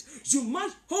the end. You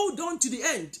must hold on to the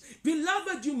end.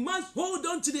 Beloved, you must hold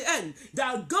on to the end.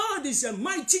 That God is a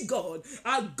mighty God.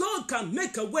 Our God can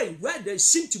make a way where there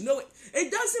seems to no way. It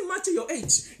doesn't matter your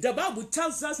age. The Bible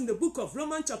tells us in the book of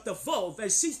Romans chapter 4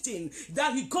 verse 16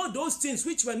 that he called those things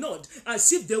which were not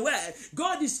as if they were.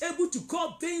 God is able to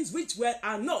call things which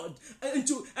are not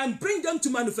and bring them to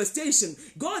manifestation.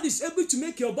 God is able to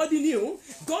make your body new.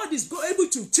 God is able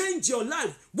to change your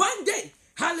life one day.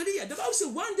 Hallelujah. The Bible says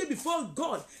one day before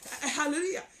God.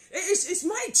 Hallelujah. It's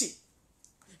mighty.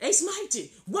 It's mighty.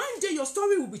 One day your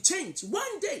story will be changed.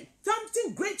 One day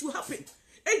something great will happen.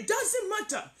 It doesn't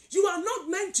matter. You are not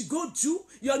meant to go through.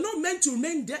 You are not meant to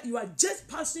remain there. You are just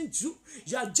passing through.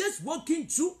 You are just walking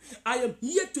through. I am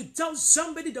here to tell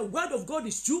somebody the word of God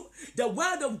is true. The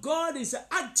word of God is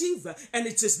active and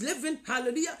it is living.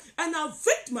 Hallelujah. And our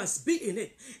faith must be in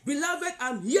it. Beloved,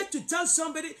 I'm here to tell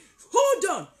somebody, hold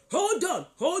on, hold on,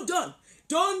 hold on.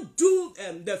 Don't do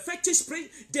the fetish prayer.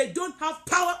 They don't have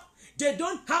power. They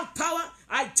don't have power.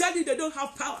 I tell you, they don't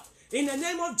have power. In the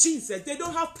name of Jesus, they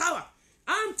don't have power.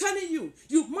 I'm telling you,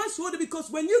 you must hold it, because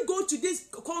when you go to this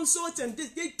consultant.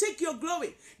 They take your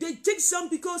glory. They take some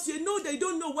because they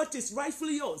don't know what is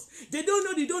rightfully yours. They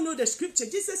don't know the scripture.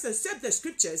 Jesus said, set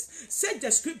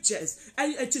the scriptures,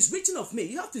 and it is written of me.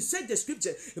 You have to set the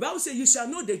scripture. The Bible says you shall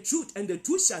know the truth, and the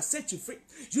truth shall set you free.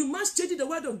 You must study the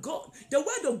word of God. The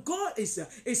word of God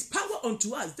is power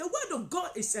unto us. The word of God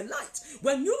is a light.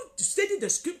 When you study the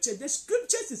scriptures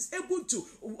is able to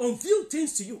unveil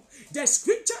things to you. The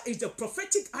scripture is the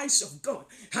prophetic eyes of God.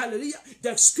 Hallelujah.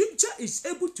 The scripture is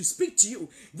able to speak to you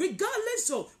regardless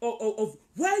of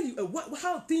where you,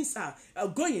 how things are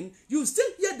going. You still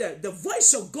hear the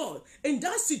voice of God in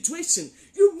that situation.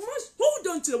 You must hold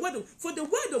on to the word for the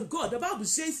word of God. The Bible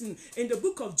says in the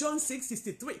book of John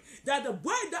 6:63 that the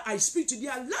word that I speak to,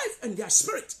 their life and their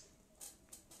spirit.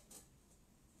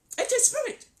 It is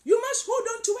spirit. You must hold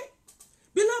on to it.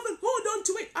 Beloved, hold on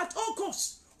to it at all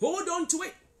costs. Hold on to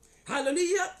it.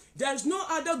 Hallelujah. There's no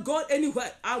other God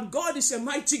anywhere. Our God is a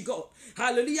mighty God.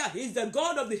 Hallelujah. He's the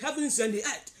God of the heavens and the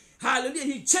earth. Hallelujah.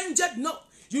 He changeth not.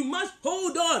 You must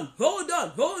hold on. Hold on.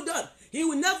 Hold on. He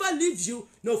will never leave you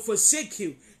nor forsake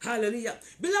you. Hallelujah.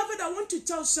 Beloved, I want to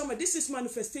tell someone, this is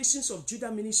Manifestations of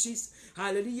Judah Ministries.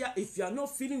 Hallelujah. If you are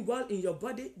not feeling well in your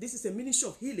body, this is a ministry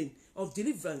of healing, of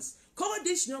deliverance. Call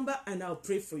this number and I'll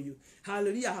pray for you.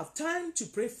 Hallelujah. I have time to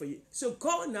pray for you. So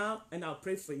call now and I'll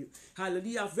pray for you.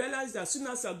 Hallelujah. I've realized that as soon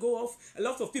as I go off, a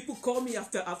lot of people call me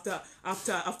after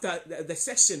the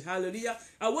session. Hallelujah.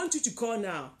 I want you to call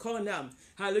now. Call now.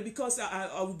 Hallelujah. Because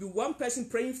I will be one person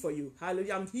praying for you.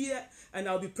 Hallelujah. I'm here and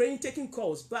I'll be praying, taking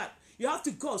calls. But you have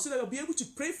to call so that I'll be able to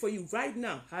pray for you right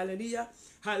now. Hallelujah.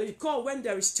 Hallelujah. Call when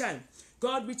there is time.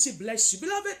 God richly bless you.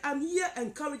 Beloved, I'm here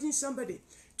encouraging somebody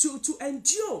to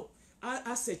endure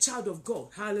as a child of God.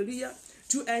 Hallelujah.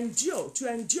 To endure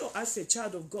as a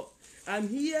child of God. I'm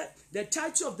here. The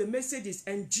title of the message is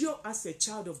Endure as a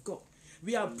Child of God.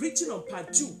 We are preaching on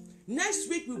part 2. Next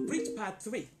week we'll preach part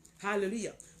 3.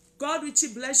 Hallelujah. God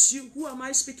richly bless you. Who am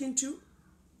I speaking to?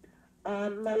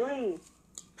 Marine.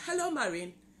 Hello,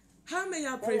 Marine. How may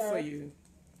I pray for you?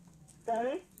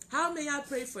 Sorry? How may I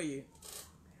pray for you?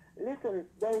 Listen,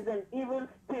 there is an evil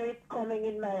spirit coming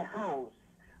in my house.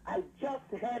 I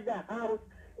just had a house,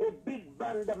 a big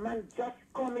band, the man just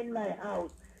come in my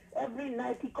house. Every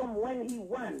night he come when he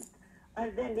wants.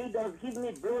 And then he does give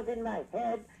me blows in my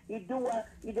head. He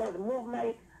does move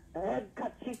my head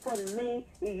kerchief on me.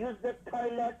 He use the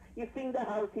toilet. You think the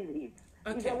house is his.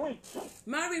 Okay. He's a witch.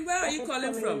 Marvin, where are you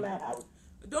calling from? My house.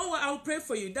 Don't worry, I'll pray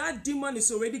for you. That demon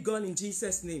is already gone in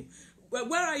Jesus' name. Where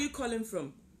are you calling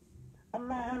from?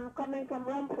 I'm coming from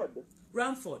Romford.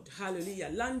 Romford, hallelujah.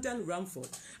 London, Romford.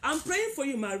 I'm praying for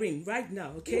you, Marine, right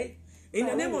now, okay? In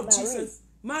the name of Jesus.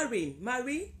 Marine.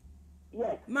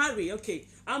 Yes. Marie, okay.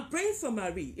 I'm praying for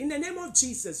Marie. In the name of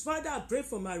Jesus, Father, I pray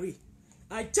for Marie.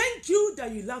 I thank you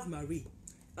that you love Marie.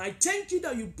 I thank you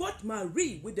that you bought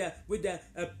Marie with the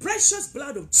precious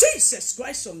blood of Jesus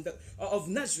Christ of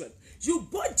Nazareth. You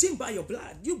bought him by your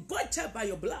blood. You bought her by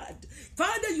your blood.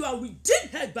 Father, you are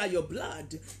redeemed her by your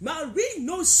blood. Marie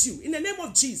knows you in the name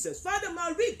of Jesus. Father,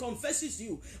 Marie confesses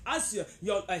you as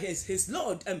his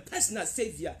Lord and personal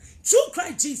Savior. Through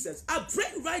Christ Jesus, I pray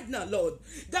right now, Lord,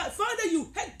 that Father,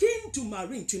 you came to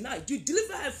Marie tonight. You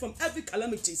deliver her from every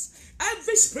calamities.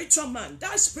 Every spiritual man,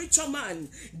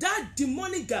 that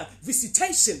demonic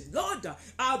visitation, Lord,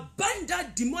 I bind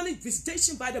that demonic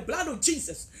visitation by the blood of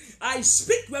Jesus. I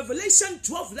speak Revelation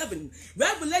 12:11.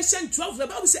 Revelation 12:11, the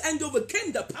Bible says, and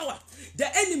overcame the power, the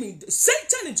enemy,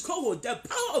 Satan and coward, the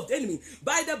power of the enemy,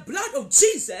 by the blood of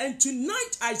Jesus. And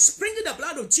tonight I sprinkle the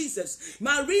blood of Jesus.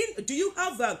 Marine, do you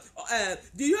have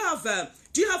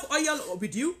oil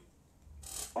with you?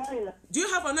 Oil. Do you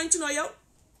have anointing oil?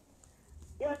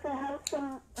 Yes, I have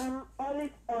some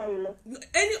olive oil.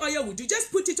 Any oil would you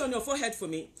just put it on your forehead for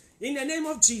me in the name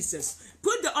of Jesus.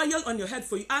 Put the oil on your head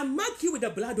for you. I mark you with the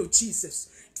blood of Jesus.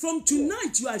 From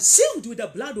tonight you are sealed with the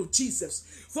blood of Jesus.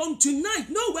 From tonight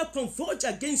no weapon forged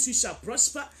against you shall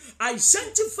prosper. I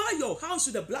sanctify your house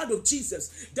with the blood of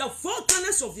Jesus. The four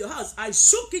corners of your house, I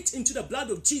soak it into the blood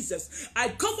of Jesus. I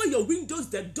cover your windows,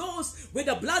 the doors with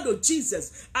the blood of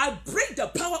Jesus. I break the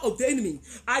power of the enemy.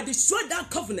 I destroy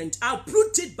that covenant. I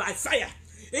uproot it by fire.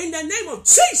 In the name of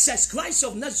Jesus Christ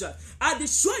of Nazareth, I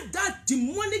destroy that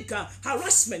demonic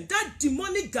harassment, that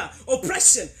demonic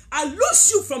oppression. I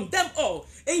loose you from them all.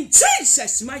 In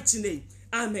Jesus' mighty name.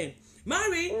 Amen.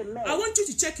 Mary, Amen. I want you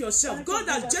to check yourself. Thank God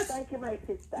you, has Jesus. just Thank you, my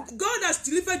sister. God has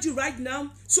delivered you right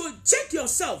now. So check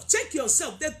yourself. Check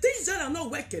yourself. The things that are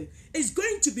not working is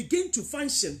going to begin to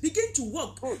function. Begin to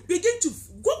work. Good. Begin to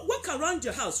walk around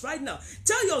your house right now.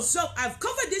 Tell yourself, I've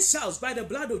covered this house by the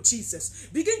blood of Jesus.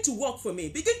 Begin to work for me.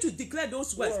 Begin to declare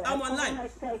those words. Yeah, I'm I cover online.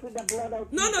 myself with the blood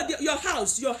of No, Jesus. your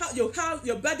house, your house,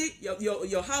 your body,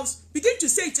 your house. Begin to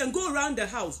say it and go around the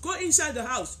house. Go inside the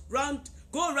house.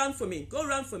 Go around for me. Go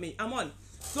around for me. I'm on.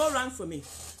 Go around for me.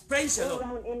 Praise the Go Lord.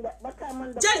 around in the, but I'm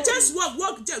on the Just phone.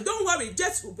 walk. Don't worry.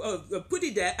 Just put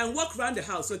it there and walk around the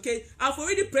house, okay? I've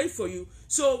already prayed for you.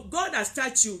 So God has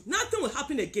touched you. Nothing will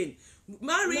happen again.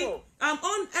 Mary, No. I'm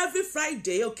on every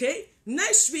Friday, okay?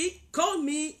 Next week, call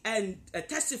me and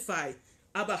testify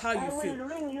about how I you will feel.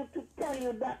 ring you to tell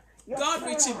you that your God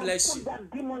prayer richly has bless put you.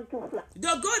 that demon to fly.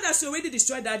 The God has already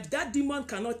destroyed that. That demon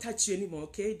cannot touch you anymore,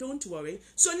 okay? Don't worry.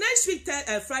 So next week,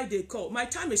 Friday, call. My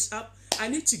time is up. I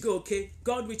need to go, okay?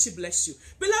 God richly bless you.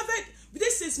 Beloved,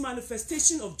 this is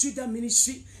Manifestation of Judah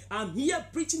Ministry. I'm here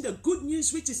preaching the good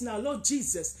news, which is in our Lord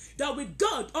Jesus, that with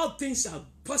God, all things are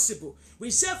possible. We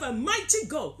serve a mighty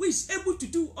God who is able to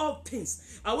do all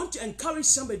things. I want to encourage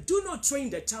somebody, do not throw in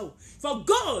the towel. For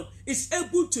God is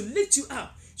able to lift you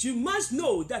up. You must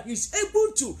know that he's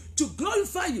able to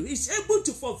glorify you. He's able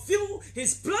to fulfill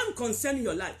his plan concerning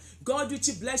your life. God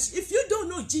richly bless you. If you don't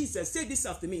know Jesus, say this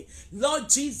after me. Lord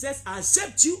Jesus, I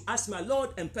accept you as my Lord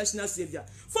and personal Savior.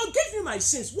 Forgive me my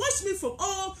sins. Wash me from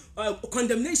all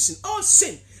condemnation, all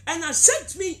sin, and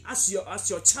accept me as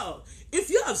your child. If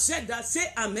you have said that, say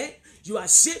amen. You are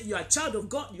saved. You are a child of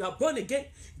God. You are born again.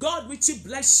 God richly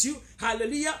bless you.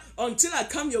 Hallelujah. Until I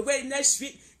come your way next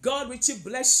week. God richly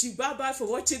bless you. Bye-bye for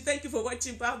watching. Thank you for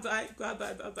watching. Bye-bye.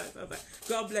 Bye-bye. Bye-bye. Bye-bye.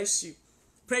 God bless you.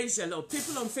 Praise the Lord.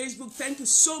 People on Facebook, thank you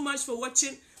so much for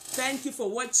watching. Thank you for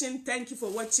watching. Thank you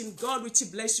for watching. God richly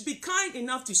bless you. Be kind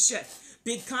enough to share.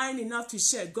 Be kind enough to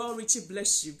share. God richly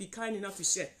bless you. Be kind enough to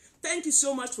share. Thank you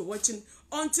so much for watching.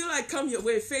 Until I come your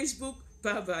way, Facebook.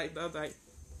 Bye-bye. Bye-bye.